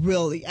 Like,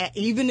 really.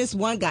 Even this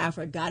one guy, I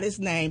forgot his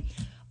name,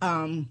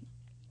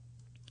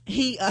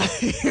 he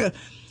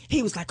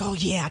was like, oh,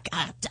 yeah,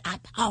 I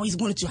always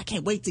wanted you. I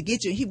can't wait to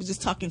get you. And he was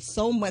just talking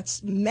so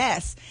much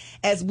mess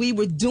as we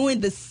were doing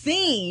the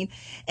scene.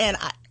 And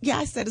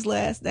I set his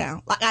last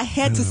down. Like, I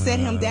had to set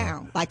him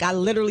down. Like, I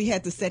literally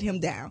had to set him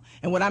down.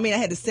 And what I mean, I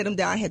had to set him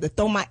down. I had to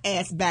throw my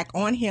ass back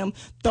on him,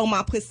 throw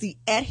my pussy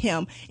at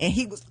him. And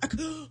he was like...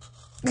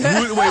 Wait,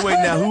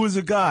 now, who was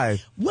the guy?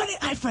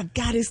 I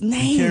forgot his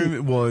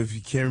name. Well, if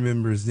you can't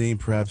remember his name,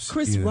 perhaps...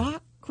 Chris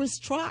Rock,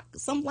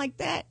 something like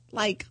that.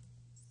 Like,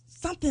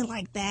 something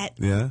like that.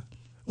 Yeah?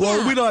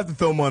 Well, we don't have to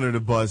throw him under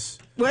the bus.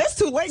 Well, it's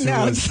too late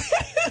now.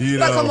 You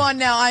know. But come on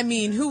now, I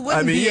mean, who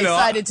wouldn't be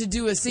excited to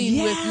do a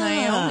scene with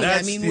Naomi?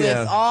 I mean,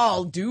 with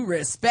all due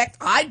respect,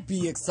 I'd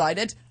be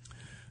excited.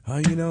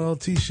 You know,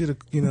 LT should,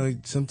 you know,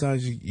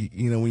 sometimes,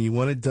 you know, when you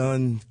want it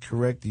done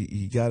correct,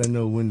 you got to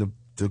know when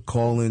to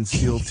call in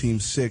SEAL Team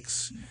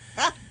 6.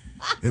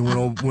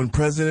 And when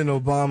President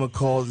Obama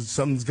called,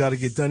 something's got to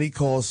get done, he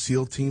calls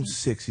SEAL Team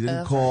 6. He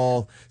didn't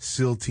call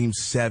SEAL Team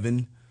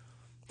 7.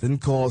 Didn't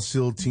call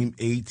SEAL Team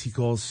 8. He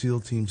calls SEAL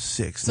Team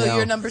 6. So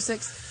you're number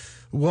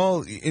 6?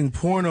 Well, in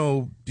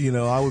porno, you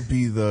know, I would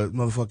be the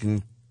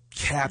motherfucking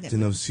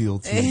captain of SEAL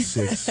Team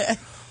 6.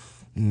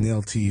 And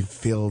LT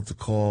failed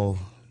to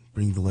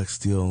bring the Lex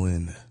Steel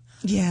in.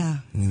 Yeah.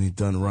 And he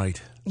done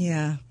right.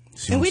 Yeah.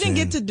 And we didn't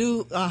get to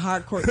do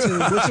Hardcore 2, which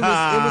it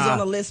was on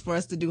the list for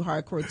us to do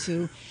Hardcore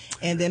 2.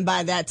 And then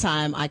by that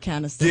time, I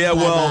kind of said,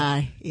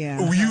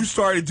 you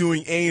started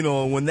doing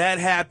anal. And when that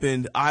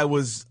happened,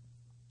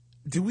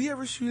 did we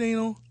ever shoot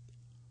anal?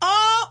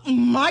 Oh,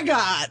 my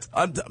God.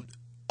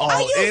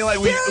 Anal, like,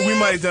 we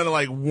might have done it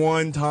like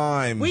one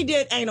time. We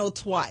did anal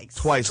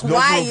twice. No,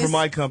 for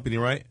my company,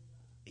 right?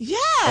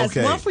 Yes,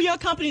 okay. One for your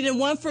company, then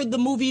one for the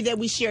movie that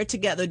we shared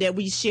together,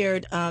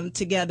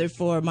 together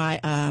for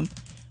my...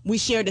 we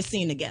shared a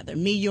scene together,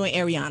 me, you, and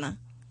Ariana.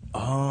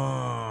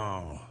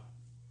 Oh.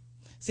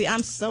 See,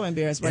 I'm so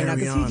embarrassed right now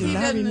because he did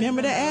not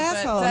remember the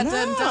asshole.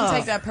 Don't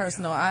take that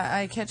personal.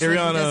 I catch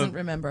Ariana, he doesn't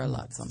remember a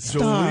lot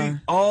sometimes.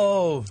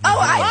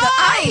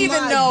 I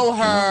even know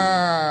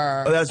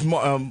her. Oh, that's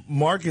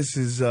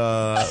Marcus's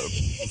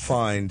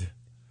find,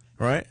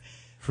 right?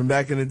 From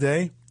back in the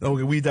day.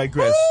 Okay, we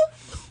digress.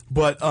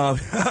 But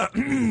I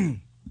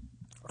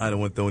don't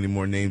want to throw any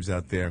more names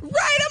out there.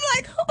 Right, I'm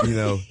like, you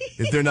know,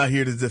 if they're not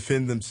here to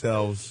defend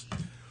themselves.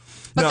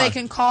 But they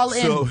can call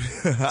in. So,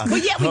 well,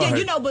 yeah, we did.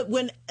 You know, but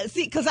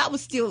because I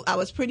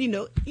was pretty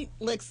new.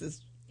 Lex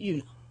is, you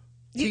know,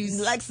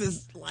 Lex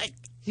is like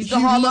he's the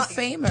Hall of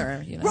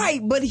Famer, you know? Right?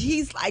 But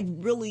he's like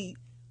really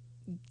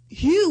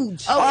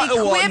huge.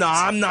 Equipped. No,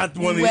 I'm not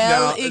one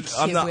of these.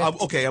 I'm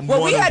not. Okay, I'm.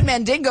 Well, we had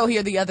Mandingo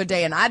here the other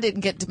day, and I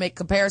didn't get to make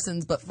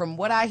comparisons, but from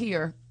what I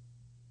hear.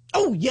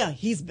 Oh yeah,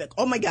 he's big.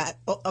 Oh my God.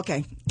 Oh,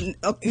 okay.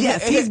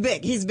 Yes, he's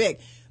big. He's big.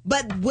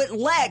 But with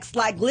Lex,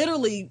 like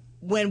literally,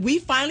 when we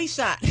finally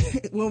shot,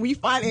 when we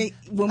finally,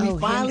 him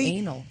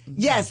anal.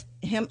 Yes,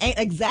 him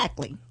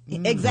exactly.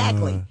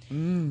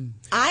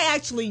 I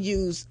actually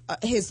used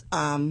his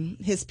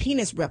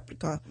penis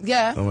replica.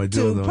 Yeah.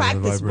 To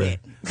practice with.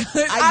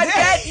 I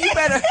bet you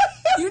better.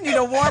 You need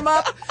to warm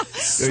up,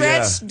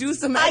 stretch, do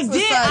some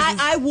exercises.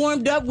 I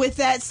warmed up with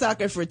that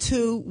sucker for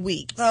 2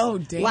 weeks. Oh,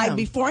 damn. Like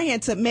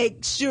beforehand to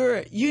make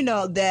sure, you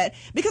know, that,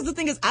 because the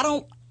thing is,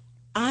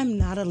 I'm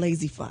not a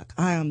lazy fuck.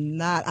 I am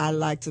not. I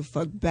like to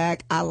fuck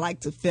back. I like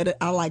to fit it.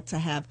 I like to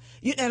have,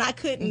 and I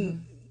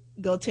couldn't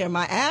go tear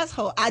my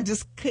asshole. I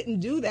just couldn't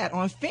do that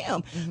on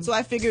film. So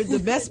I figured the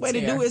best way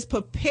to do is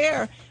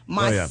prepare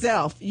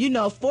myself,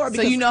 for it.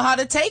 So you know how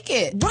to take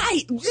it.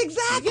 Right,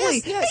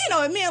 exactly.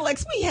 Yes. Me and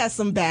Lex, we had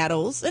some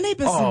battles, and they've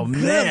been some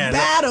good man.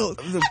 battles.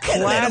 The I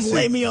couldn't let them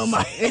lay me on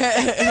my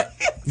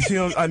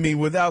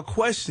without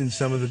question,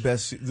 some of the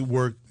best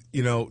work,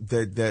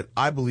 that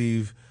I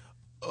believe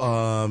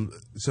some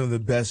of the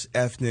best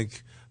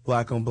ethnic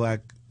black on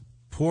black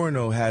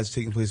porno has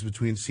taken place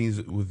between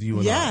scenes with you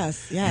and I.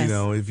 Yes.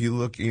 If you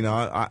look,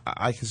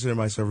 I consider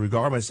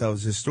regard myself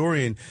as a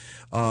historian,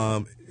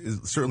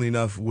 certainly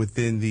enough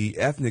within the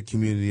ethnic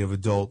community of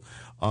adult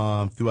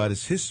throughout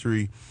its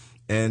history.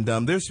 And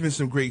there's been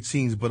some great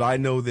scenes, but I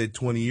know that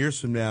 20 years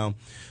from now,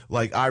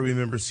 like I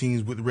remember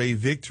scenes with Ray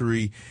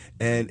Victory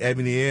and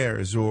Ebony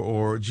Ayers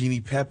or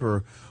Jeannie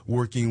Pepper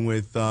working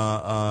with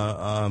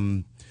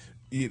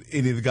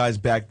any of the guys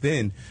back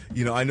then.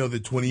 I know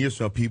that 20 years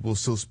from now, people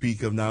still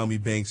speak of Naomi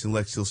Banks and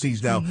Lex Steele.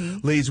 Now,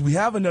 ladies, we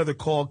have another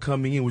call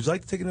coming in. Would you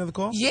like to take another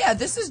call? Yeah,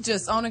 this is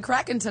just on and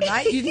cracking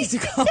tonight. You need to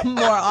come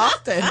more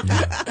often.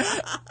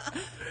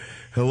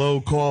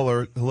 Hello,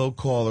 caller.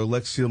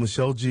 Lex Steele,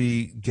 Michelle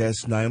G,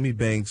 guest Naomi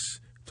Banks.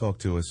 Talk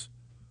to us.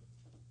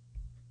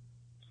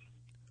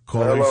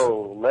 Callers.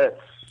 Hello, Lex.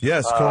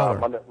 Yes,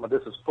 caller.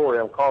 This is Corey.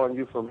 I'm calling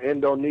you from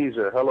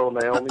Indonesia. Hello,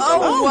 Naomi.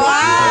 Oh,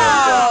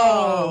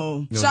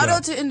 wow. Shout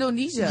out to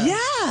Indonesia.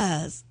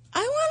 Yes.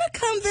 I want to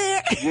come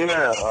there.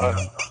 Yeah.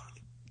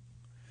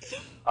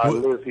 I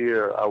live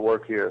here. I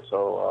work here.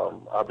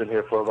 So I've been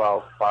here for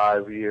about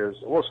 5 years.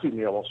 Well, excuse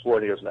me, almost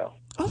 4 years now.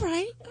 All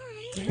right.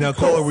 Now,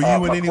 caller, were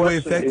you in any way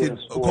affected?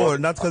 Caller,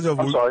 not to cut you off.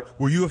 I'm sorry.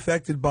 Were you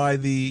affected by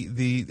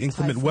the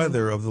inclement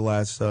weather of the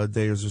last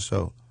days or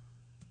so?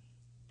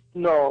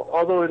 No,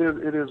 although it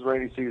is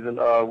rainy season,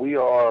 we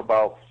are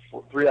about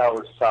 3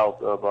 hours south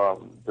of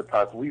the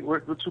typhoon. We're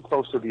too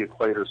close to the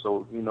equator,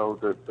 so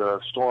the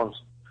storms.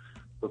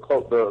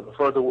 The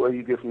further away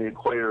you get from the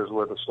equator is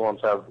where the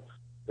storms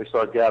they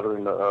start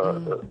gathering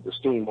the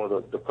steam or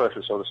the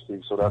pressure, so to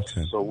speak. So that's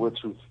so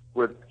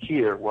we're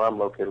here where I'm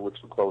located. We're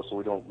too close, so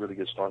we don't really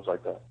get storms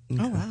like that.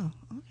 Oh wow,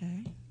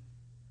 okay.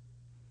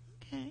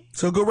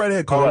 So go right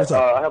ahead, caller. Right,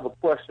 I have a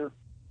question.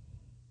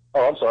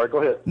 Oh, I'm sorry.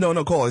 Go ahead. No,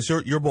 call. It's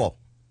your ball.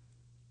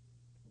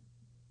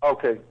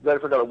 Okay,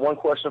 Lex, I got one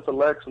question for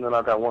Lex, and then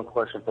I got one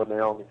question for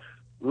Naomi.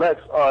 Lex,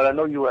 I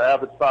know you're an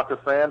avid soccer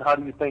fan. How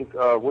do you think?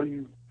 What do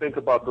you think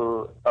about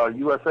the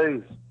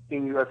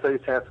Team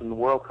USA's chance in the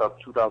World Cup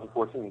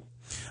 2014?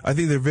 I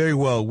think they're very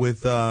well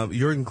with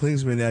Jurgen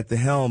Klinsmann at the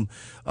helm.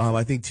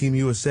 I think Team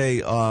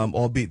USA,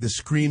 albeit the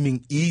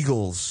Screaming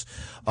Eagles,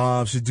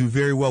 should do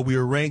very well. We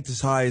were ranked as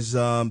high as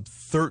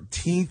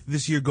 13th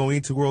this year going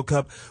into World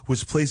Cup,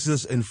 which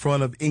places us in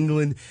front of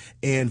England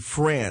and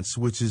France,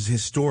 which is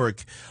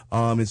historic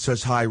in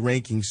such high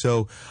rankings.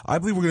 So I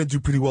believe we're going to do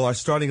pretty well. Our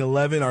starting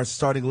 11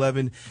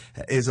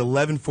 is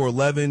 11 for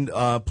 11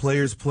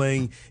 players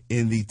playing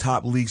in the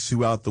top leagues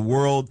throughout the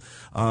world,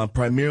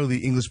 primarily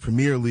the English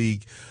Premier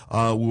League,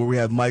 where we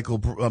have Michael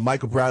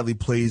Bradley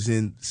plays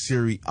in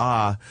Serie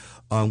A.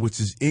 Which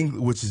is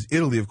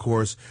Italy, of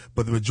course,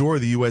 but the majority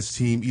of the U.S.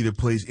 team either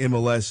plays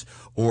MLS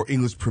or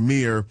English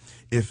Premier,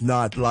 if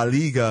not La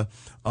Liga,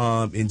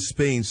 in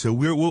Spain.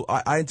 So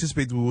I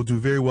anticipate that we will do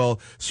very well,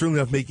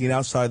 certainly enough making it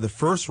outside the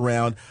first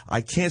round.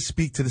 I can't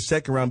speak to the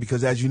second round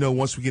because, as you know,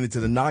 once we get into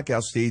the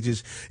knockout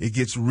stages, it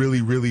gets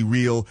really, really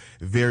real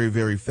very,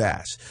 very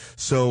fast.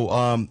 So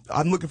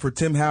I'm looking for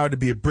Tim Howard to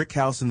be a brick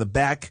house in the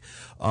back,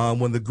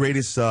 one of the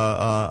greatest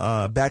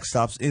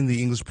backstops in the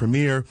English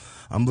Premier.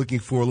 I'm looking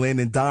for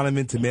Landon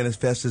Donovan to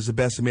manifest as the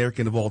best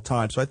American of all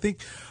time. So I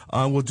think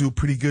we'll do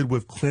pretty good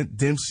with Clint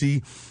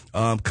Dempsey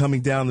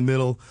coming down the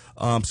middle,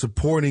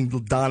 supporting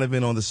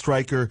Donovan on the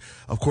striker.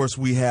 Of course,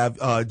 we have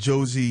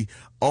Josie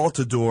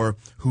Altidore,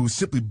 who's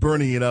simply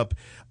burning it up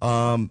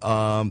in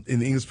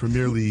the English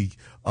Premier League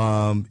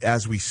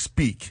as we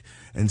speak.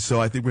 And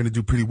so I think we're going to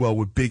do pretty well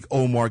with Big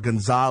Omar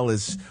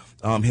Gonzalez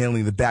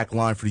handling the back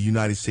line for the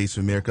United States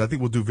of America. I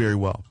think we'll do very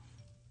well.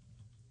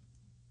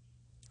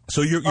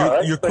 So your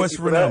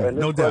question for now,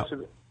 no doubt.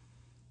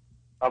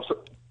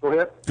 Go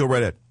ahead. Go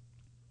right ahead.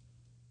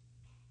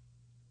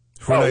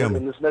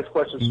 And this next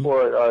question is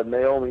for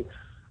Naomi.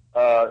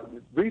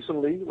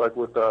 Recently, like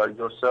with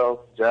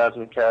yourself,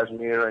 Jasmine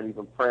Cashmere, and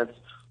even Prince,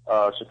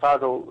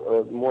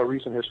 Chicago, more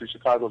recent history,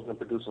 Chicago's been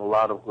producing a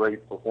lot of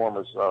great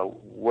performers.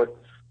 What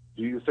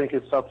do you think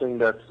it's something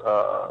that's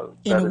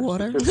in the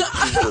water?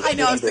 I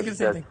know, I was thinking the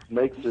same thing.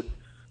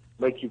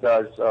 Make you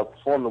guys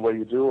perform the way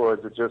you do, or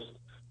is it just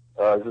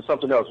is it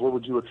something else? What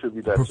would you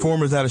attribute that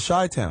Performers to? out of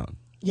Chi-Town.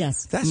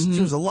 Yes.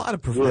 There's a lot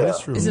of performers. Yeah.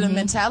 That's true. Is it a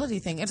mentality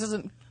thing? It's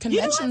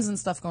conventions and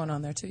stuff going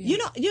on there too. You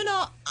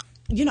know,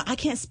 I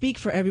can't speak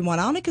for everyone.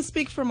 I only can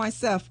speak for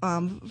myself.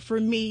 For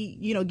me,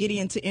 getting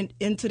into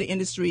the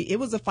industry, it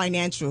was a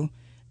financial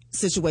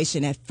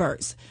situation at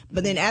first.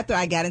 But then after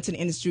I got into the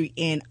industry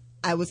and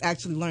I was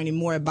actually learning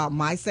more about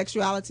my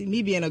sexuality,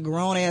 me being a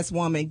grown-ass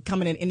woman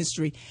coming in the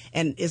industry,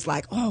 and it's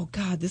like, oh,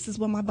 God, this is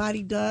what my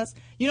body does.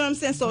 You know what I'm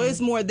saying? So it's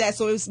more of that.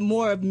 So it's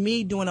more of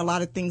me doing a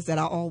lot of things that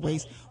I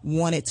always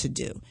wanted to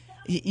do.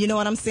 You know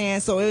what I'm saying?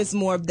 So it was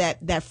more of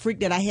that freak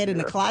that I had in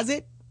the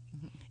closet.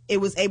 It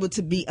was able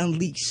to be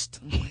unleashed.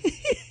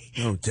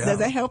 No doubt. Does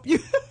that help you?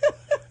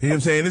 You know what I'm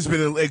saying? It's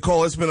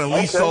been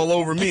unleashed all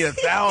over me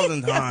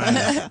 1,000 times.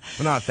 Well,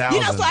 not 1,000.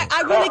 You know, so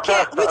I really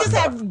can't. We just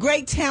have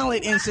great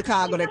talent in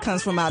Chicago that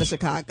comes from out of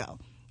Chicago.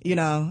 You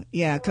know,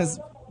 yeah,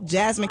 because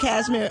Jasmine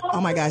Cashmere, oh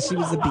my gosh, she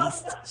was a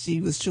beast. She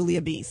was truly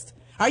a beast.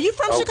 Are you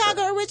from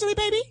Chicago originally,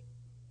 baby?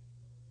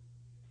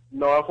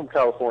 No, I'm from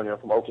California. I'm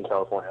from Oakland,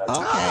 California.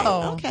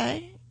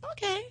 Okay. All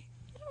right.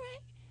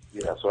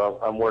 Yeah, so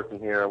I'm working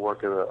here. I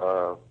work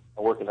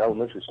in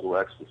elementary school,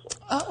 actually.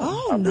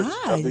 So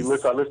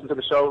Nice. I listen to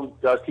the show. You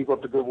guys keep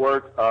up the good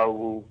work. I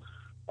will.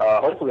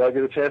 Hopefully, I'll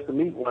get a chance to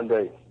meet one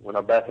day when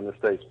I'm back in the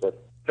States.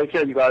 But take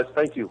care, you guys.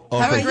 Thank you.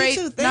 Have a great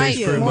night. Thanks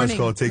very much,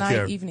 Cole. Take night,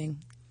 care.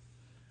 Evening.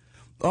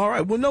 All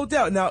right. Well, no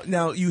doubt.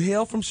 Now you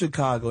hail from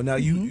Chicago. Now,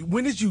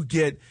 when did you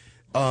get?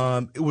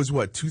 It was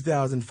what,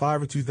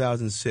 2005 or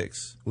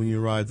 2006 when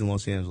you arrived in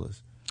Los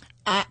Angeles?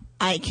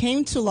 I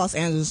came to Los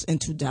Angeles in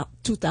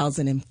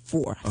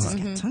 2004. I just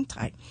got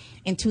tongue-tied.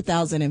 In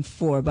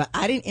 2004, but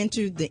I didn't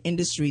enter the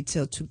industry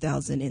till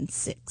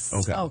 2006.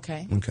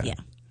 Okay. Yeah.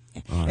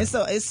 Right. And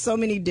so it's so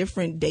many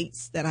different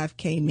dates that I've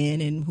came in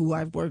and who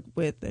I've worked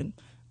with, and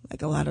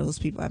like a lot of those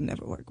people I've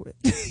never worked with.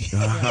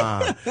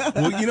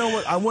 Well, you know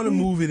what? I want to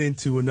move it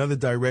into another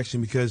direction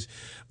because,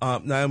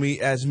 Naomi,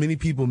 as many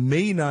people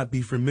may not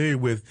be familiar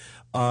with,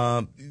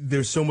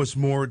 there's so much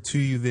more to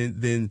you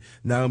than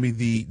Naomi,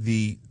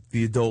 the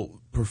adult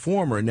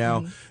performer.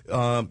 Now,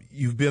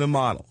 you've been a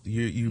model.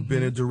 You've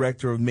been a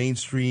director of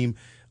mainstream,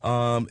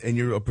 and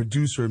you're a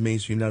producer of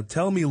mainstream. Now,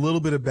 tell me a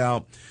little bit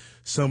about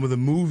some of the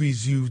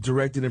movies you've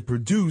directed and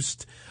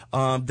produced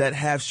that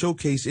have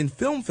showcased in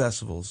film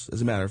festivals,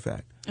 as a matter of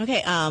fact.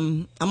 Okay,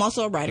 I'm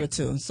also a writer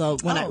too. So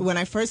when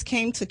I first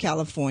came to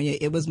California,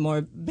 it was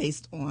more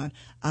based on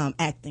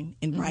acting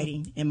and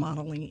writing and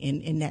modeling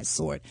in that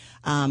sort.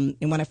 And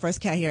when I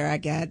first got here, I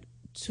got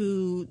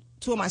two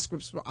of my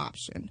scripts were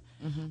optioned.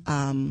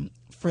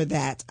 For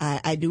that,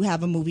 I do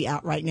have a movie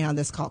out right now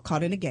that's called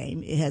Caught in a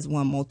Game. It has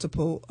won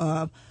multiple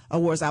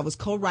awards. I was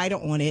co-writer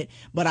on it,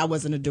 but I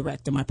wasn't a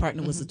director. My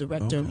partner was a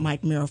director,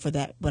 Mike Miro, for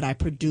that, but I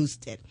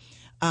produced it.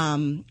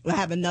 I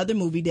have another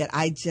movie that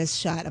I just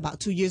shot about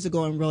 2 years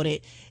ago and wrote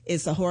it.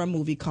 It's a horror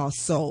movie called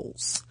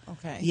Souls.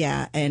 Okay.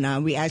 Yeah,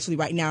 and we actually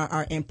right now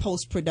are in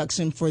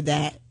post-production for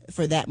that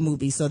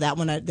movie. So that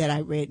one that I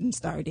read and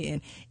starred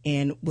in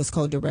and was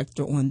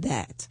co-director on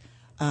that.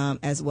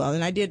 As well.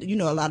 And I did,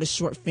 a lot of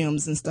short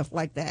films and stuff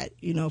like that,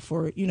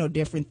 for,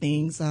 different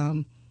things.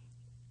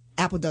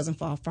 Apple Doesn't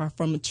Fall Far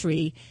from a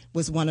Tree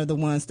was one of the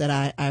ones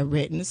that I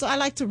written. So I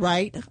like to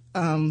write.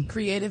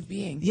 Creative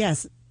being.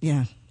 Yes.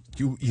 Yeah.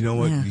 You know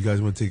what? Yeah. You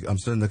guys want to take, I'm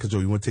starting to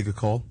control. You want to take a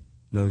call?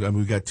 No, I mean,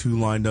 we got two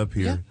lined up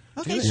here.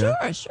 Yeah. Okay, sure.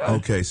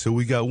 Okay, so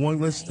we got one.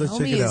 Let's check it out.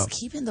 Naomi is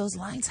keeping those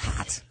lines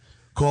hot.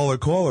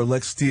 Caller,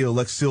 Lex Steele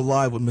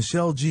live with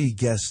Michelle G.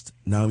 Guest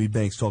Naomi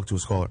Banks. Talk to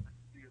us, caller.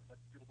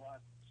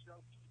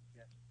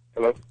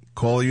 Hello?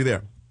 Caller, you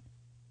there?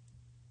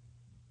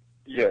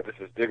 Yeah, this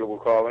is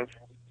Diggable calling.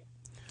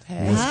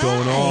 Hey. What's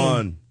going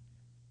on?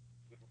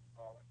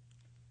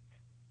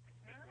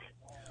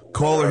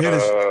 Caller, hit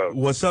us.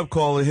 What's up,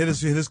 caller? Hit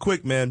us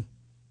quick, man.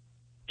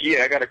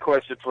 Yeah, I got a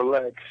question for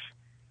Lex.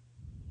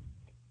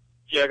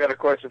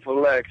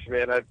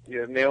 Man.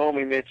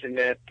 Naomi mentioned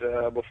that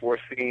before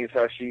scenes,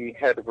 how she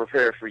had to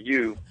prepare for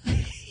you.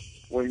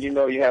 When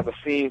you have a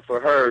scene for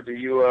her, do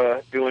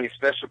you do any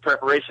special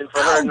preparation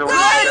for her?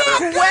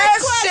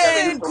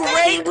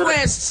 Great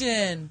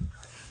question.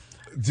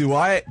 Do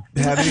I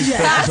have any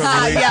special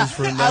preparations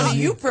for Naomi? How do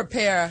you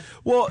prepare?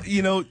 Well,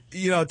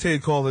 I'll tell you,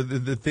 caller,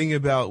 the thing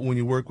about when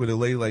you work with a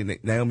lady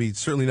like Naomi,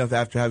 certainly enough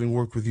after having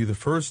worked with you the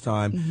first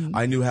time,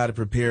 I knew how to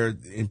prepare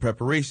in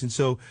preparation.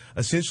 So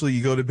essentially,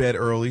 you go to bed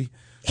early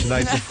the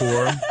night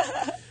before.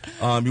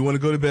 You want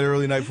to go to bed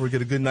early the night before,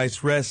 get a good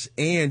night's rest,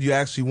 and you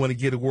actually want to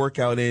get a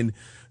workout in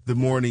the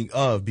morning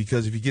of,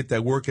 because if you get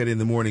that workout in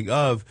the morning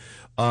of,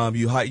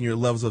 you heighten your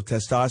levels of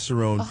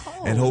testosterone,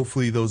 and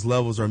hopefully those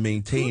levels are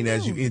maintained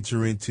as you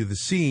enter into the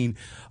scene,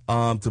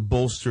 to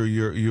bolster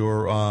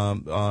your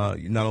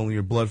not only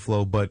your blood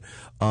flow, but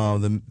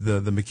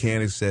the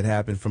mechanics that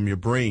happen from your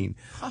brain.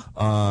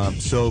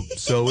 So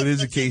it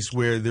is a case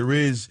where there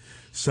is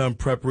some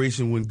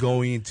preparation when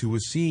going into a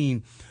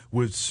scene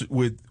with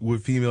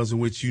females in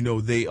which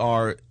they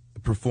are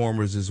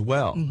performers as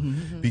well,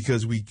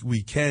 because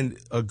we can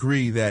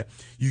agree that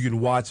you can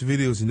watch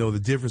videos and know the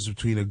difference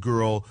between a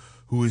girl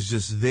who is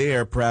just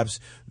there, perhaps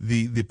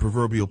the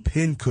proverbial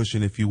pin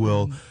cushion, if you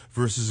will,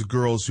 versus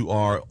girls who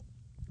are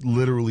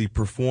literally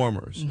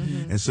performers.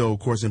 And so, of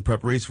course, in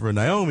preparation for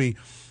Naomi,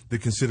 the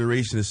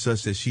consideration is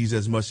such that she's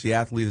as much the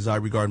athlete as I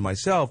regard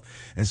myself,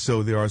 and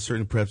so there are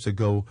certain preps that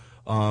go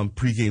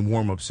pregame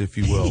warm-ups, if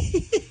you will.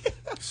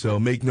 So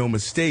make no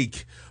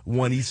mistake,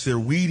 one eats their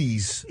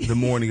Wheaties the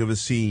morning of a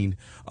scene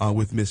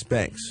with Miss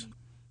Banks.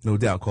 No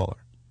doubt, caller.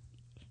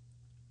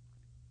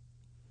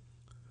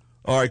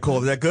 All right,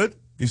 caller, is that good?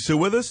 You still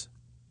with us?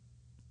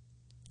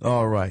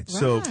 All right.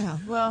 So,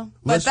 well,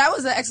 but that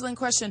was an excellent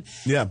question.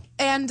 Yeah.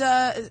 And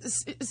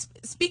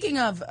speaking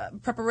of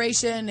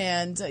preparation,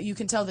 and you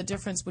can tell the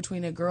difference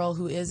between a girl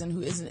who is and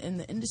who isn't in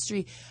the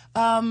industry.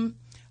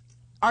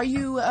 Are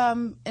you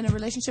in a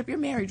relationship? You're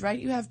married, right?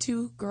 You have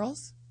 2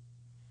 girls.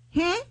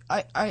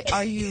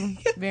 Are you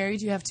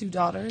married? You have 2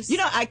 daughters. You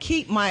know, I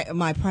keep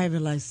my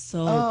private life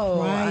so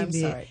private. I'm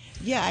sorry.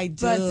 Yeah, I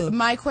do. But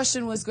my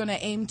question was going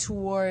to aim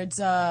towards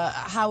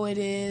how it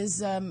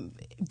is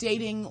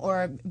dating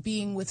or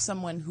being with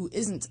someone who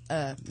isn't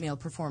a male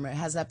performer.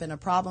 Has that been a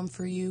problem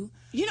for you?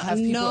 You know, have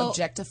people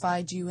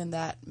objectified you in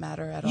that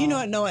matter at all? You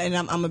know, no, and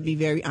I'm going to be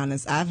very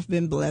honest. I've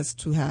been blessed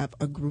to have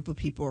a group of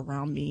people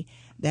around me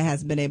that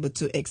has been able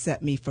to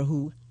accept me for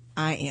who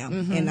I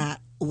am and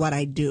not what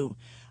I do.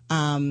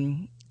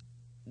 They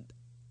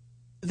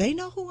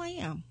know who I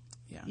am.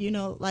 Yeah. You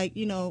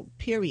know,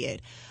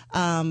 period.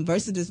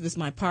 Versus if it's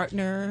my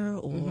partner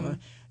or,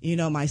 you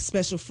know, my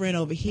special friend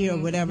over here or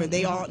whatever,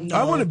 they all know.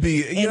 I want to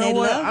be, you know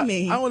what?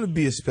 I want to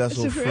be a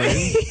special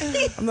friend.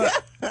 I'm not.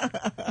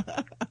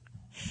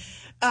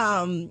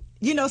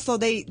 You know, so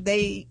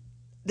they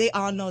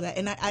all know that.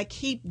 And I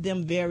keep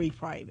them very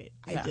private.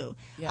 I do.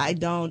 Yeah. I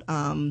don't,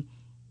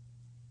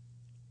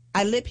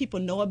 I let people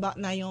know about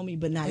Naomi,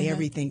 but not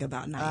everything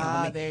about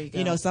Naomi. There you go.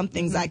 You know, some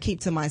things I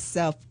keep to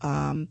myself.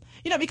 You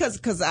know,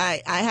 because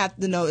I have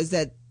to know is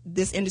that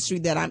this industry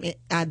that I'm in,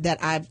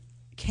 that I've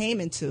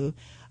came into,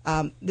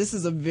 this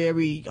is a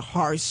very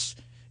harsh,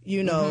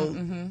 you know,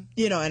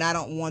 and I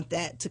don't want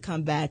that to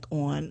come back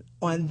on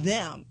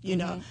them. You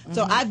know,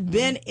 so I've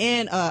been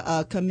in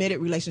a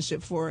committed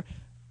relationship for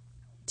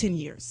 10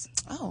 years.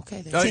 Oh,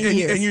 okay. 10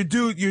 years. And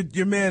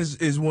your man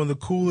is one of the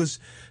coolest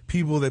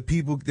people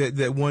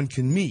that one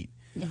can meet.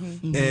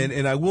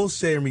 And I will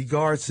say in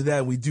regards to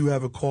that, we do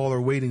have a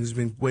caller waiting who's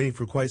been waiting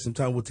for quite some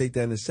time. We'll take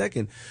that in a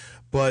second.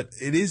 But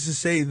it is to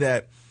say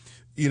that,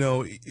 you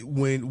know,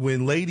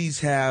 when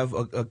ladies have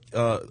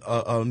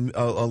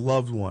a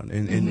loved one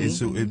and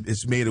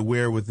it's made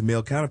aware with the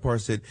male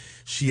counterparts that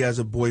she has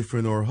a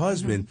boyfriend or a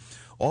husband,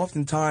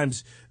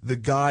 oftentimes the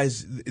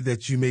guys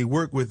that you may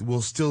work with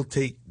will still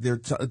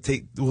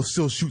will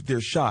still shoot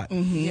their shot,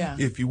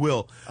 if you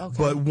will. Okay.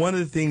 But one of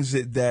the things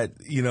that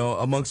you know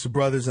amongst the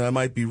brothers, and I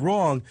might be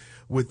wrong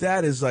with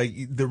that, is like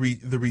the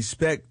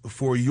respect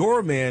for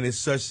your man is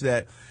such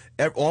that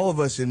all of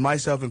us, and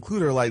myself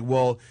included, are like,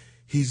 well,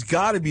 he's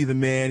got to be the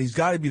man, he's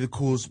got to be the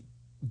coolest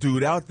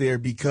dude out there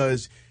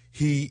because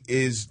he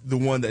is the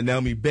one that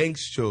Naomi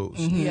Banks chose.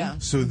 Yeah.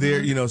 So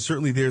there, you know,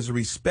 certainly there's a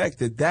respect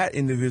that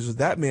individual,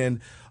 that man,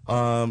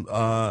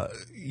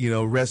 you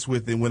know, rests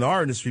with in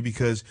our industry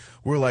because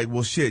we're like,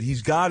 well, shit,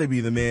 he's got to be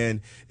the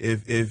man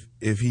if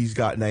he's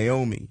got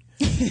Naomi.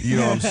 You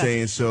know what I'm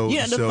saying? So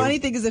yeah, the funny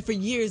thing is that for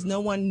years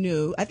no one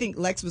knew. I think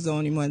Lex was the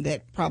only one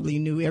that probably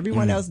knew.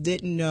 Everyone else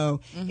didn't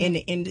know.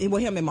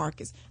 Well, him and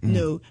Marcus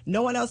knew.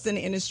 No one else in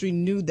the industry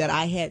knew that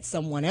I had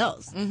someone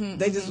else.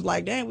 They just was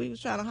like, "Damn, we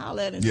was trying to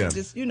holler at him." Yeah.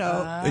 Just, you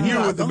know. And you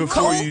were with him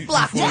before you.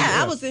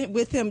 I was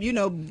with him, you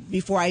know,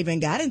 before I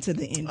even got into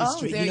the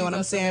industry. You know what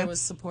I'm saying? There was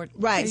support.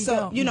 Right.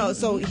 So you know,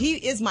 so he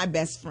is my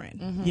best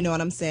friend. You know what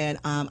I'm saying?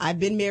 I've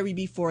been married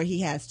before. He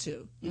has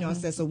too. You know what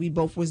I'm saying? So we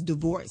both was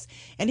divorced,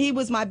 and he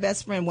was my best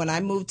friend when I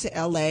moved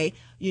to LA.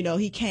 You know,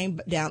 he came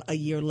down a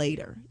year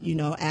later, you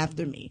know,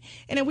 after me.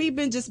 And then we've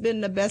been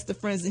the best of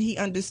friends, and he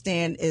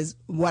understands is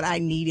what I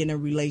need in a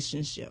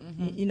relationship.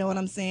 You know what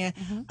I'm saying?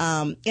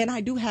 And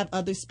I do have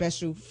other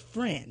special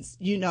friends,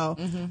 you know,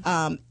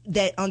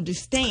 that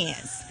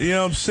understands. You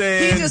know what I'm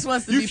saying? He just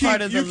wants to be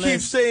part of the list. You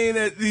keep saying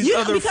that these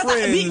other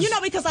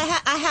friends. Because I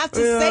have to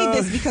say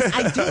this because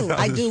I do.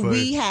 I do.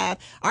 We have,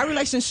 our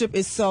relationship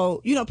is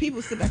so, you know,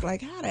 people sit back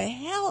like, how the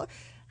hell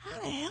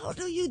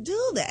do you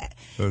do that?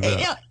 And,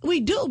 you know,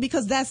 we do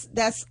because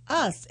that's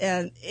us,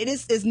 and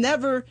it's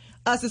never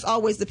us. It's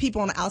always the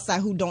people on the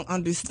outside who don't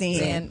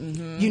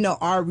understand, you know,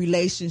 our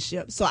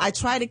relationship. So I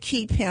try to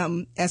keep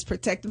him as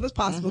protective as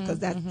possible because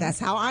that's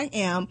how I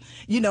am,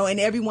 you know, and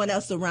everyone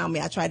else around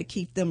me. I try to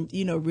keep them,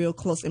 you know, real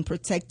close and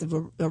protective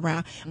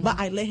around. But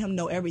I let him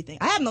know everything.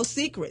 I have no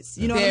secrets.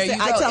 You know what I'm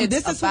saying? I tell him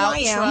this is who I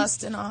am.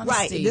 Trust and honesty.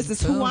 Right. This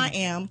is who I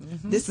am.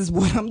 This is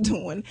what I'm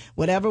doing.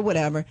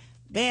 Whatever.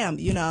 Bam,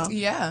 you know.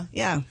 Yeah.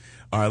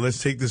 All right,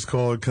 let's take this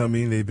caller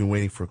coming. They've been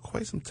waiting for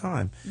quite some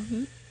time.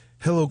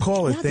 Hello,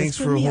 caller. Thanks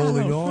for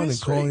holding on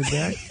and calling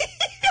back.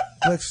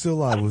 Lex still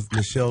live with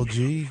Michelle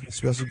G,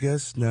 special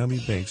guest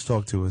Naomi Banks.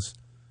 Talk to us.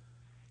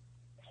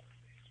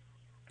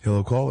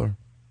 Hello, caller.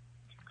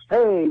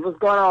 Hey, what's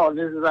going on?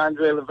 This is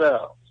Andre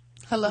Lavelle.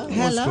 Hello.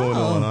 What's going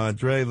on,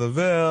 Andre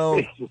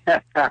Lavelle?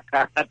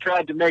 I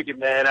tried to make it,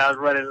 man. I was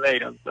running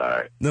late. I'm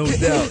sorry. No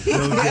doubt.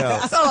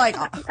 I felt like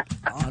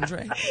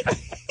Andre.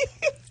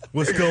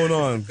 What's going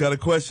on? Got a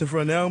question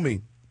for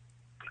Naomi?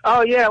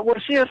 Oh, yeah. Well,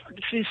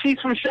 she's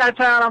from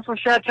Chi-Town. I'm from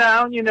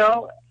Chi-Town, you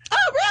know.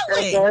 Oh,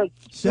 Really?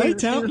 She's a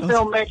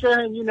filmmaker,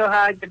 and you know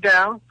how I get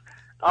down.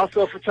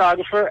 Also a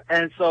photographer,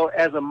 and so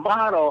as a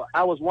model,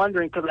 I was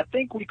wondering, because I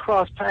think we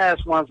crossed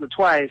paths once or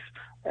twice,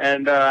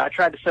 and I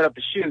tried to set up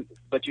the shoot,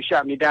 but you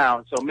shot me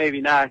down, so maybe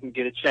now I can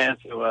get a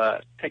chance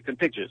to take some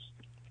pictures.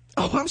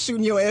 Oh, I'm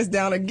shooting your ass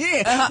down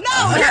again. Right?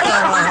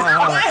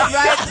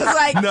 It's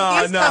like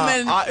he's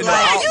coming.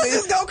 You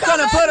just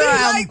gonna put her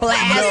on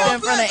blast in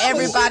front of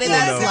everybody.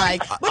 That's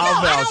like. But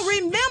I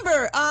don't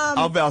remember.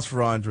 I'll vouch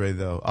for Andre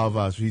though. I'll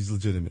vouch. He's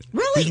legitimate.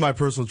 Really? He's my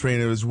personal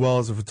trainer as well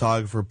as a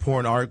photographer.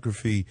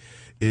 Pornography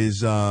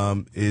is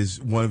one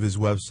of his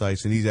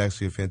websites, and he's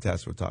actually a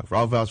fantastic photographer.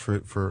 I'll vouch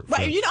for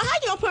Right, you know how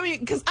you gonna put me?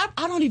 Because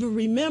I don't even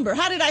remember.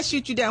 How did I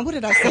shoot you down? What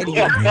did I say to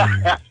you?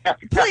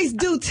 Please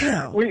do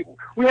tell. We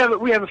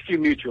have a few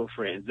mutual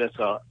friends. That's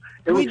all.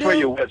 It was for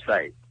your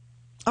website.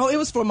 Oh, it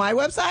was for my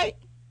website.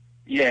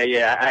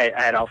 Yeah. I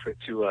had offered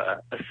to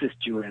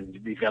assist you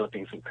in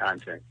developing some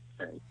content.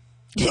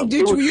 Did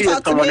you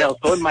talk to someone me? else,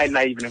 so it might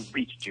not even have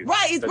reached you.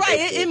 Right.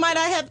 It might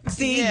not have.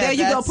 See, Yeah, there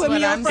you go. that's Put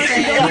me what on I'm first.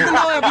 saying. You don't even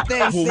know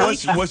everything. Well,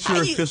 see? what's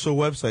your official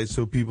website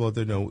so people out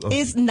there know?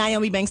 It's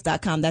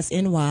NaomiBanks.com. That's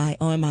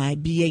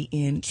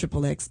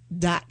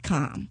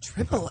NYOMIBANXXX.com.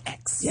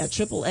 XXX. Yeah,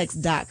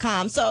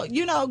 XXX.com. So,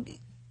 you know,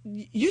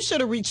 you should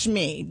have reached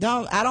me.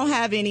 I don't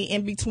have any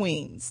in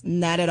betweens.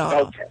 Not at all.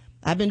 Okay.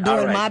 I've been doing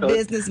All right,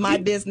 my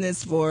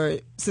business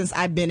since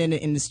I've been in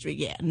the industry.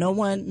 Yeah. No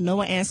one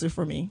answered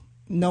for me.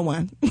 No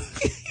one.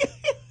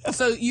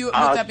 So you, with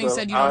that being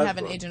said, you don't have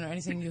an agent or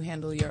anything. You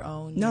handle your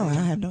own. No, I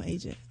don't have no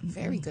agent.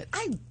 Very good.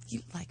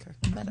 You like her,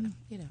 but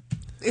you know.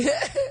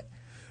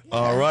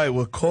 All right.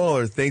 Well,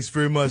 caller, thanks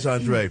very much,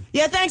 Andre.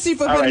 Yeah, thanks you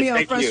for putting me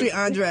on Front Street,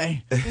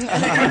 Andre.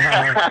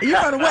 You're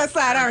from the West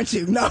Side, aren't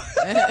you? No.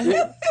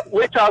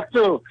 We'll talk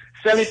soon.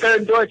 73rd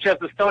and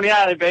Dorchester, Stony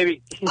Island,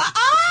 baby.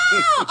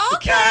 Oh,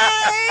 okay.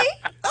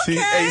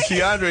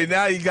 See, Andre,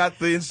 now you got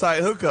the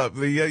inside hookup.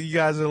 You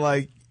guys are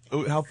like,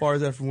 how far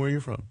is that from where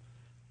you're from?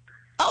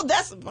 Oh,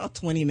 that's about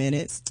 20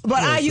 minutes.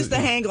 But I used to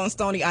hang on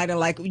Stony Island.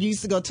 Like, we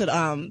used to go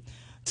to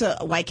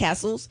White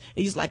Castles.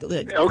 It used to like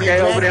look. Okay,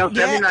 over there on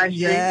 79th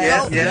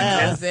Street.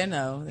 Yeah. They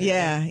know.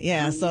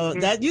 Yeah. So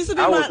that used to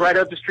be. I was right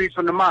up the street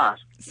from the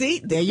mosque. See,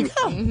 there you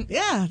go.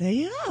 Yeah, there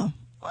you go.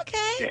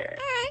 Okay. Yeah. All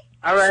right.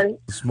 All right.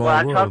 Small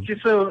I'll world. talk to you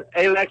soon.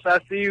 Hey, Lex, I'll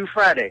see you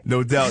Friday.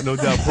 No doubt.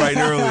 Bright and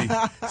early,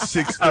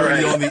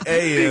 6:30 on the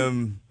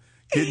AM,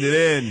 getting it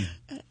in.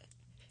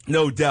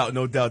 No doubt.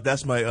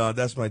 That's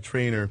my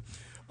trainer,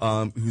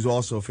 who's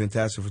also a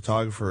fantastic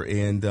photographer,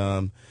 and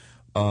a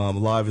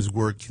lot of his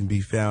work can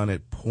be found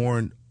at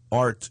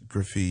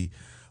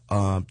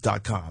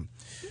pornartgraphy.com.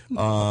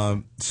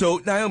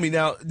 So Naomi,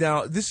 now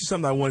this is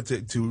something I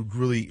wanted to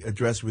really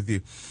address with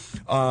you.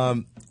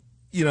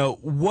 You know,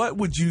 what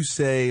would you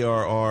say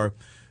are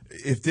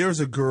if there's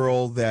a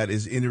girl that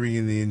is entering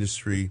in the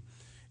industry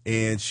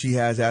and she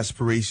has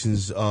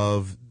aspirations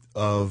of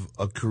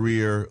a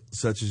career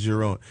such as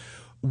your own,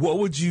 what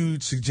would you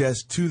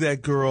suggest to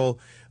that girl?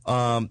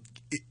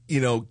 You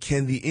know,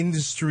 can the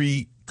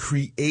industry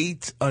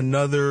create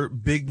another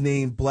big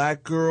name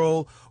black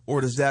girl, or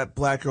does that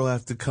black girl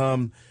have to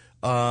come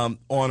on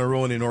her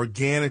own and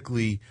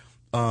organically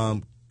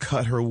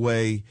cut her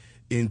way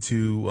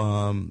into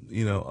a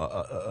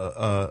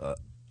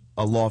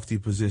lofty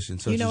position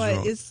such you know as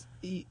what?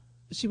 your own?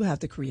 She would have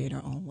to create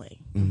her own way,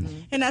 Mm-hmm.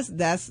 and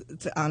that's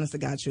to honest to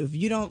God truth. If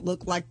you don't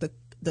look like the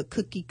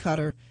cookie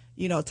cutter,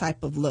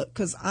 type of look,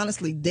 because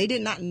honestly, they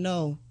did not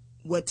know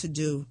what to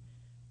do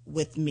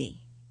with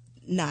me.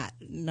 No,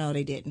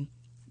 they didn't.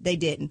 They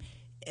didn't.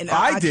 And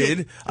I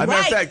did. As a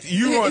matter of fact,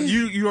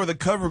 you are the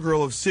cover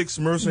girl of 6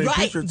 Mercenary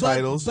Picture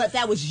titles. But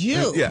that was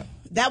you. Yeah.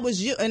 That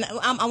was you. And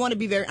I want to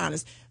be very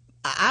honest.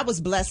 I was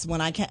blessed when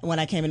I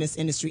came in this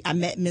industry. I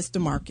met Mr.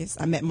 Marcus.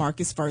 I met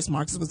Marcus first.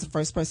 Marcus was the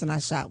first person I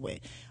shot with.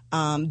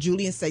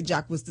 Julian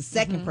Sajak was the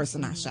second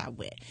person I shot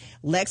with.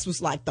 Lex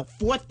was like the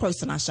 4th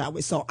person I shot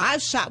with. So I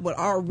shot with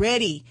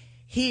already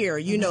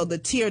here,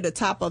 the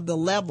top of the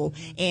level.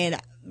 And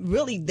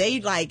really,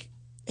 they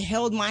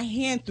held my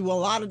hand through a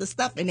lot of the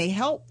stuff, and they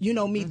helped,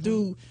 me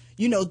through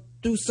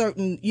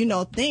certain,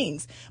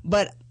 things.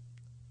 But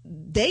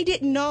they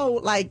didn't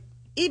know,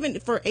 even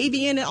for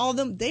AVN and all of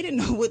them, they didn't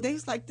know what they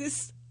was like.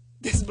 This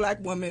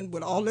black woman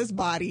with all this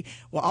body,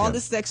 with all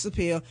this sex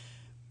appeal,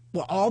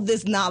 with all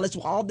this knowledge,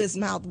 with all this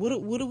mouth. What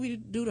do we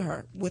do to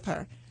her? With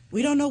her,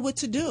 we don't know what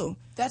to do.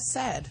 That's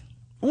sad.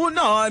 Well,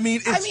 no, I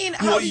mean,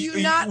 how do you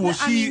not? Well,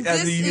 she,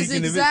 this as a unique is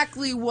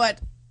exactly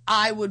what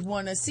I would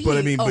want to see. But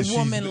I mean, a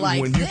woman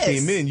like when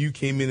this. you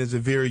came in as a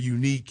very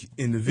unique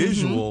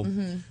individual.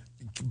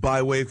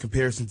 By way of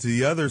comparison to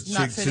the other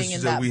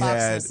sisters that we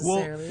had,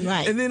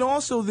 right. And then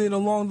also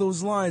along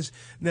those lines,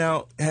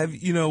 now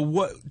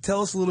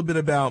tell us a little bit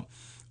about,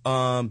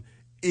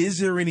 is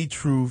there any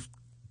truth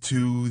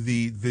to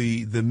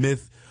the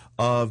myth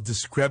of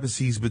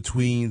discrepancies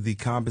between the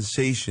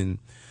compensation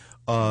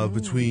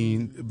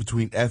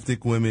between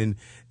ethnic women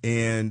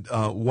and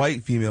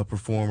white female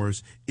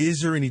performers?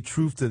 Is there any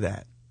truth to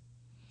that?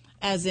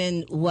 As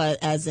in what?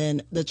 As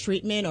in the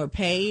treatment or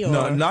pay? Or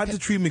no, not the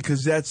treatment,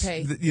 because that's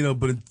Pay.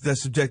 but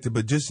that's subjective.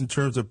 But just in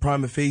terms of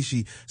prima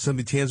facie,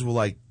 something tangible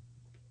like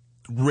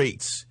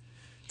rates.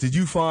 Did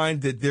you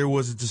find that there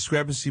was a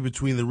discrepancy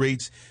between the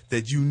rates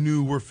that you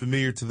knew were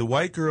familiar to the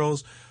white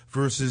girls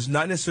versus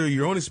not necessarily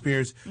your own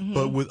experience,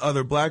 but with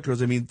other black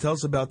girls? I mean, tell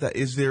us about that.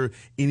 Is there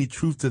any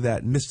truth to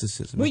that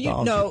mysticism?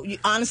 Well,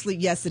 honestly,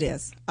 yes, it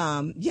is.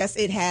 Yes,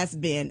 it has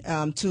been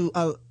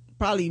to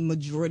probably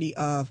majority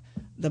of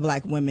the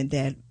black women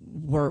that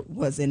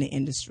was in the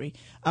industry.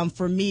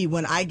 For me,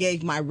 when I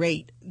gave my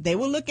rate, they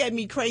would look at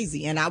me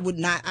crazy, and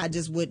I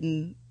just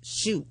wouldn't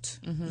shoot.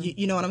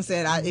 You know what I'm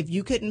saying? If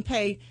you couldn't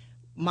pay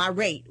my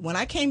rate, when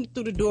I came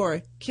through the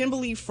door,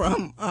 Kimberly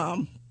from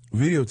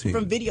Video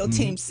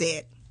Team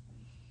said,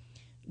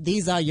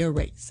 "These are your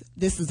rates.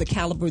 This is the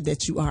caliber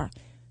that you are.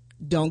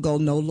 Don't go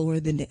no lower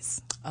than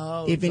this.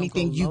 If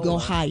anything, you go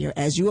higher.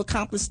 As you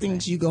accomplish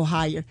things, you go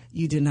higher.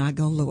 You do not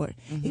go lower.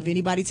 If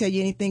anybody tell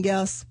you anything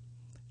else,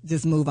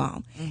 just move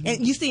on."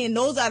 And you see, and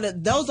those are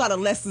the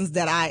lessons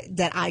that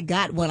I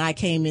got when I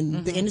came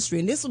in the industry.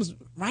 And this was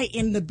right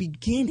in the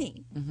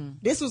beginning.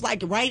 This was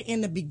like right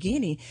in the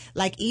beginning.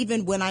 Like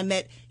even when I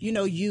met,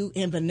 you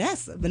and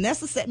Vanessa.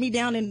 Vanessa sat me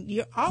down in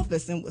your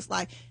office and was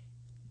like,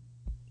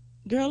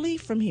 "Girl,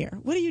 leave from here.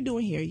 What are you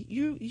doing here?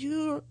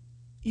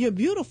 You're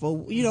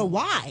beautiful.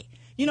 Why?"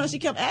 She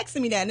kept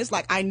asking me that, and it's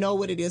like, I know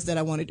what it is that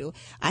I want to do.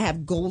 I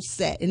have goals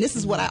set. And this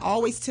is what I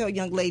always tell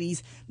young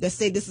ladies that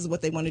say this is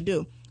what they want to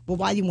do. Well,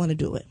 why you want to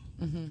do it?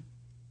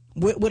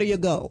 What are your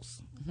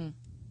goals?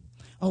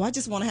 Oh, I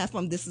just want to have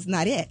fun. This is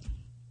not it.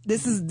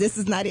 This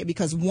is not it,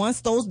 because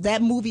once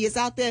that movie is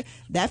out there,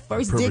 that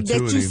first dick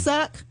that you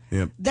suck,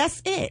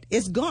 that's it.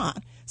 It's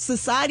gone.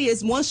 Society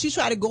is, once you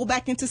try to go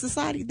back into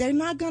society, they're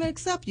not going to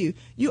accept you.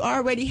 You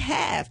already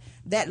have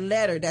that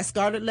letter, that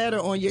scarlet letter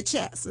on your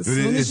chest. It's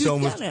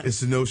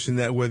the notion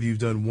that whether you've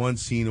done one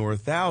scene or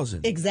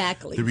 1,000,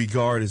 exactly, the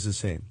regard is the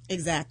same.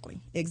 Exactly.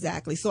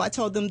 So I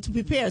told them to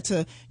prepare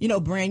to,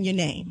 brand your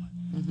name.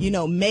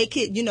 Make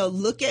it,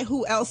 look at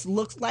who else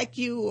looks like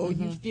you, or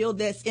you feel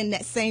that's in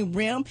that same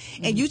realm,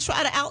 and you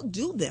try to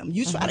outdo them.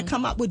 You try to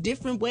come up with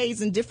different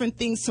ways and different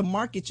things to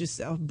market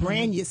yourself,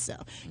 brand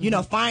yourself,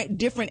 find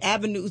different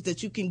avenues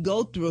that you can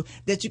go through,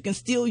 that you can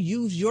still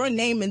use your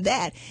name in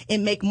that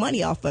and make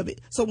money off of it.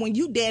 So when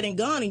you dead and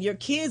gone and your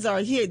kids are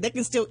here, they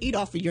can still eat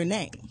off of your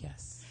name.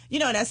 Yes.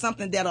 That's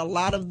something that a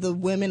lot of the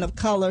women of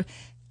color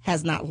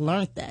has not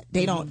learned that.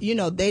 They don't,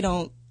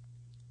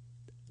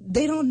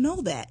 they don't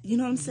know that. You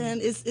know what I'm saying?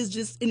 It's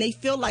just, and they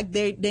feel like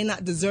they're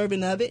not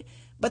deserving of it,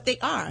 but they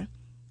are.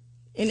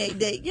 And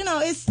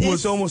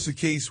it's almost a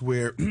case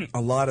where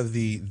a lot of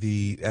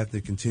the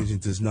ethnic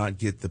contingent does not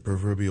get the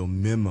proverbial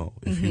memo,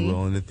 if you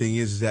will. And the thing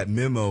is that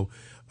memo,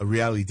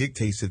 reality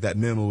dictates that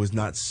memo is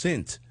not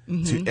sent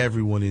to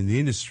everyone in the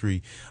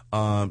industry.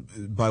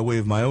 By way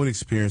of my own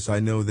experience, I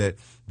know that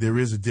there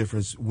is a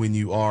difference when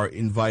you are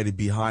invited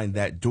behind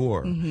that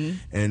door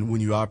and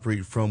when you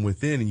operate from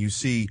within, and you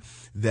see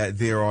that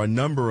there are a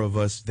number of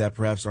us that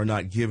perhaps are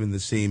not given the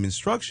same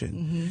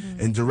instruction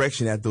and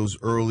direction at those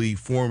early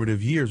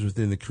formative years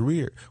within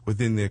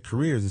their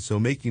careers. And so,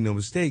 making no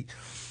mistake,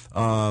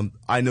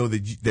 I know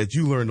that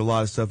you learned a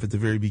lot of stuff at the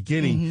very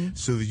beginning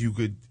so that you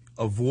could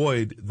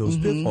avoid those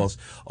pitfalls.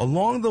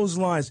 Along those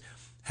lines,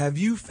 have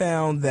you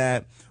found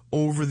that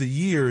over the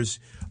years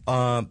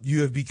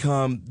you have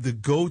become the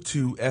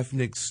go-to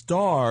ethnic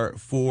star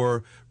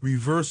for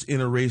reverse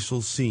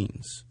interracial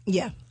scenes?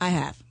 Yeah, I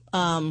have.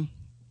 In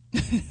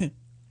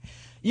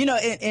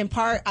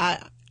part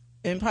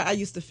I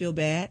used to feel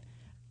bad,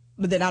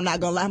 but then I'm not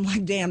gonna lie, I'm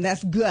like, damn,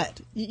 that's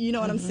good. You know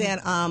what I'm saying?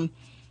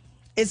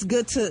 It's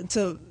good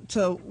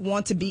to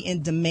want to be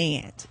in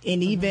demand.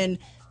 And even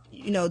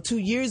 2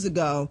 years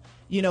ago,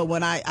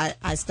 when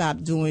I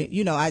stopped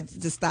doing, I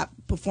just stopped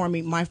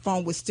performing, my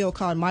phone was still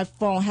calling. My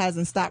phone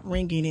hasn't stopped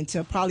ringing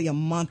until probably a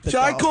month ago. So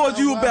I called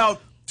you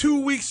about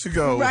 2 weeks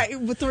ago. Right,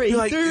 3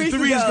 like, 3 weeks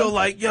 3 weeks ago. ago,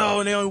 like,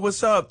 yo, Naomi,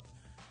 what's up?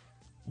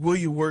 Will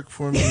you work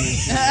for me?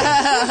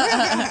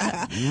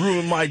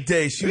 Ruin my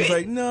day. She was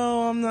like,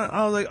 no, I'm not.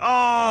 I was like,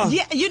 oh,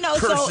 yeah,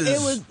 curses.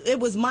 So it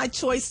was my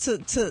choice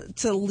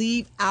to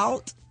leave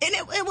out, and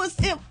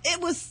it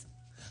was.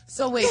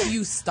 So wait,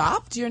 you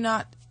stopped? You're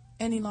not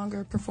any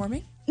longer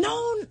performing?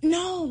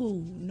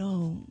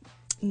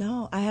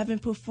 No, I haven't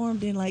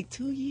performed in like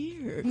 2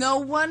 years. No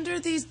wonder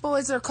these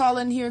boys are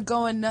calling here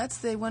going nuts.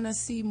 They want to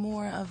see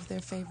more of their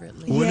favorite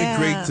lady. Wouldn't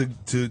it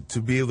great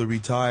to be able to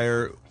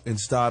retire and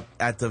stop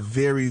at the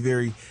very,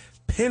 very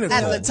pinnacle?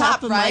 At the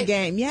top of my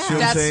game, yeah. See what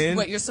That's I'm saying?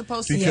 what you're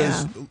supposed to do.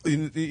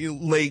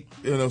 Because late,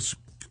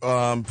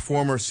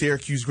 former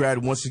Syracuse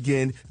grad, once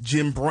again,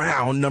 Jim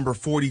Brown, number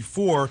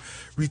 44,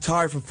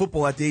 retired from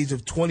football at the age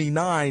of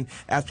 29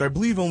 after, I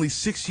believe, only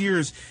 6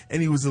 years,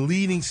 and he was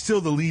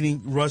still the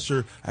leading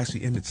rusher. Actually,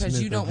 Emmitt Smith.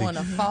 Because you don't want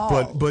to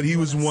fall. But he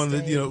was one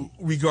of the,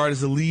 regarded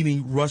as the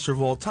leading rusher of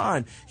all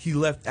time. He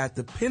left at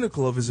the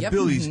pinnacle of his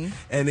abilities,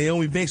 and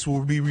Naomi Banks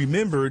will be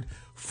remembered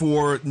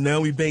for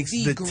Naomi Banks,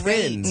 the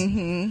 10.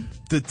 Mm-hmm.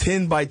 The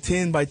 10 by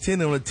 10 by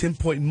 10 on a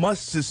 10-point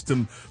must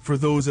system for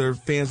those that are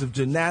fans of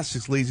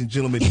gymnastics, ladies and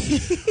gentlemen.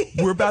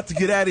 We're about to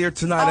get out of here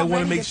tonight. I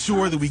want to make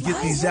sure that we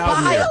get these out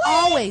here.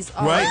 Always.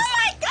 Right? Oh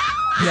my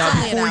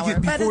God! Now,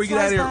 before we get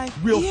out of here,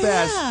 real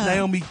fast,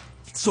 Naomi,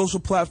 social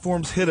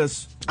platforms, hit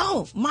us.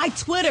 Oh, my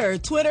Twitter,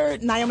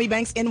 Naomi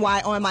Banks,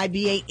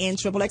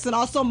 NYOMIBAN_XXX. And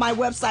also my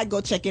website, go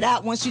check it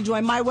out. Once you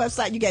join my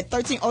website, you get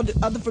 13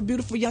 other for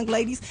beautiful young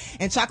ladies.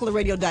 And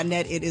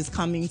chocolateradio.net, it is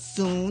coming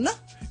soon.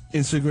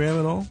 Instagram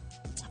and all?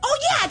 Oh,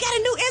 yeah, I got a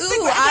new Instagram.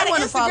 Ooh, I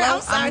want to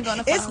follow. I'm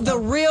gonna follow. It's the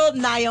real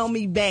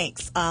Naomi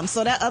Banks.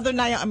 So that other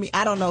Naomi,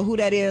 I don't know who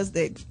that is.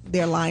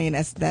 They're lying.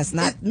 That's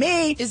not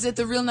me. Is it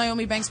the real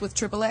Naomi Banks with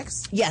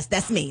XXX? Yes,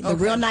 that's me. The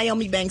real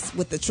Naomi Banks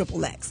with the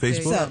XXX.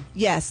 Facebook? So,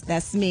 yes,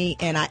 that's me.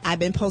 And I've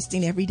been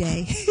posting every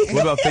day.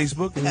 What about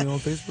Facebook? Are you on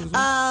Facebook as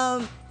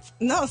well?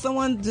 No,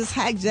 someone just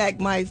hijacked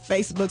my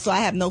Facebook, so I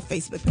have no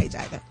Facebook page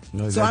either.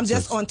 No, so I'm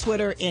just on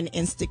Twitter and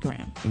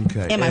Instagram.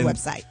 Okay. And my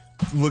website.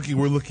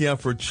 We're looking out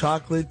for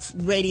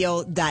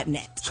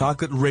chocolateradio.net.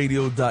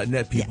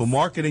 Chocolateradio.net, people. Yes.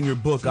 Marketing your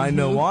book. I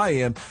know I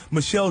am.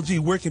 Michelle G.,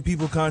 where can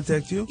people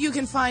contact you? You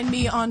can find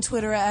me on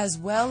Twitter as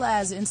well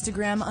as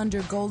Instagram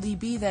under Goldie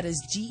B. That is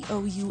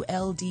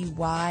GOULDYB.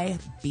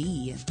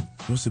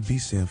 What's the B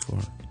stand for?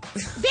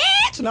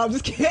 Bitch! No, I'm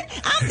just kidding.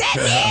 I'm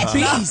that bitch.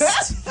 Beast.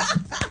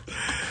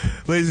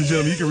 Ladies and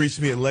gentlemen, you can reach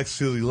me at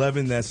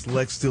LexSteele11. That's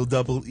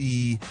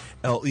LexSteele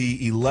ELE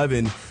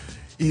 11.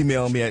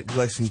 Email me at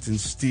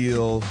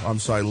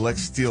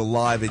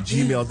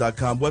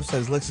LexSteeleLive@gmail.com. Website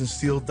is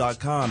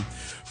LexSteele.com.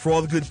 For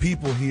all the good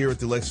people here at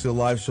the Lex Steele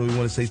Live Show, we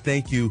want to say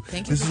thank you.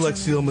 This is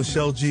Lex Steele,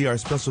 Michelle G., our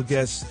special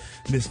guest,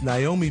 Miss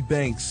Naomi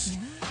Banks,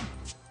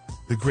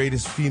 the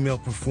greatest female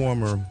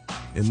performer,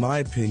 in my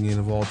opinion,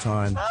 of all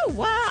time. Oh,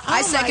 wow.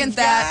 I second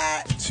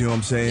that. See what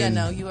I'm saying? Yeah,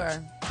 no, you are.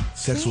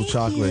 Sexual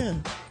chocolate.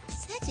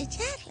 Sexual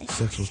chocolate.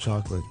 Sexual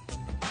chocolate.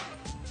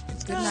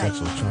 Good night.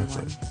 Sexual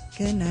chocolate.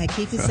 Good night.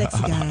 Keep it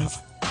sexy, guys.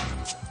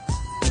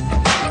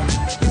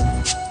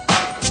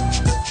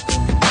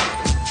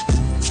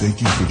 Thank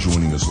you for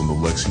joining us on the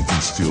Lexington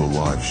Steele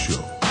Live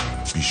Show.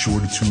 Be sure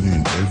to tune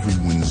in every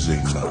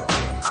Wednesday night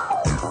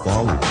and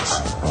follow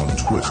us on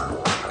Twitter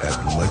at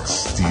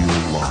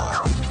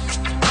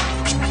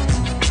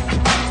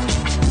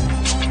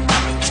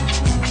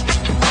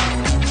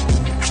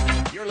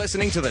LexSteeleLive. You're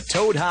listening to the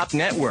Toad Hop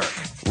Network,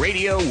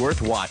 radio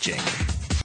worth watching.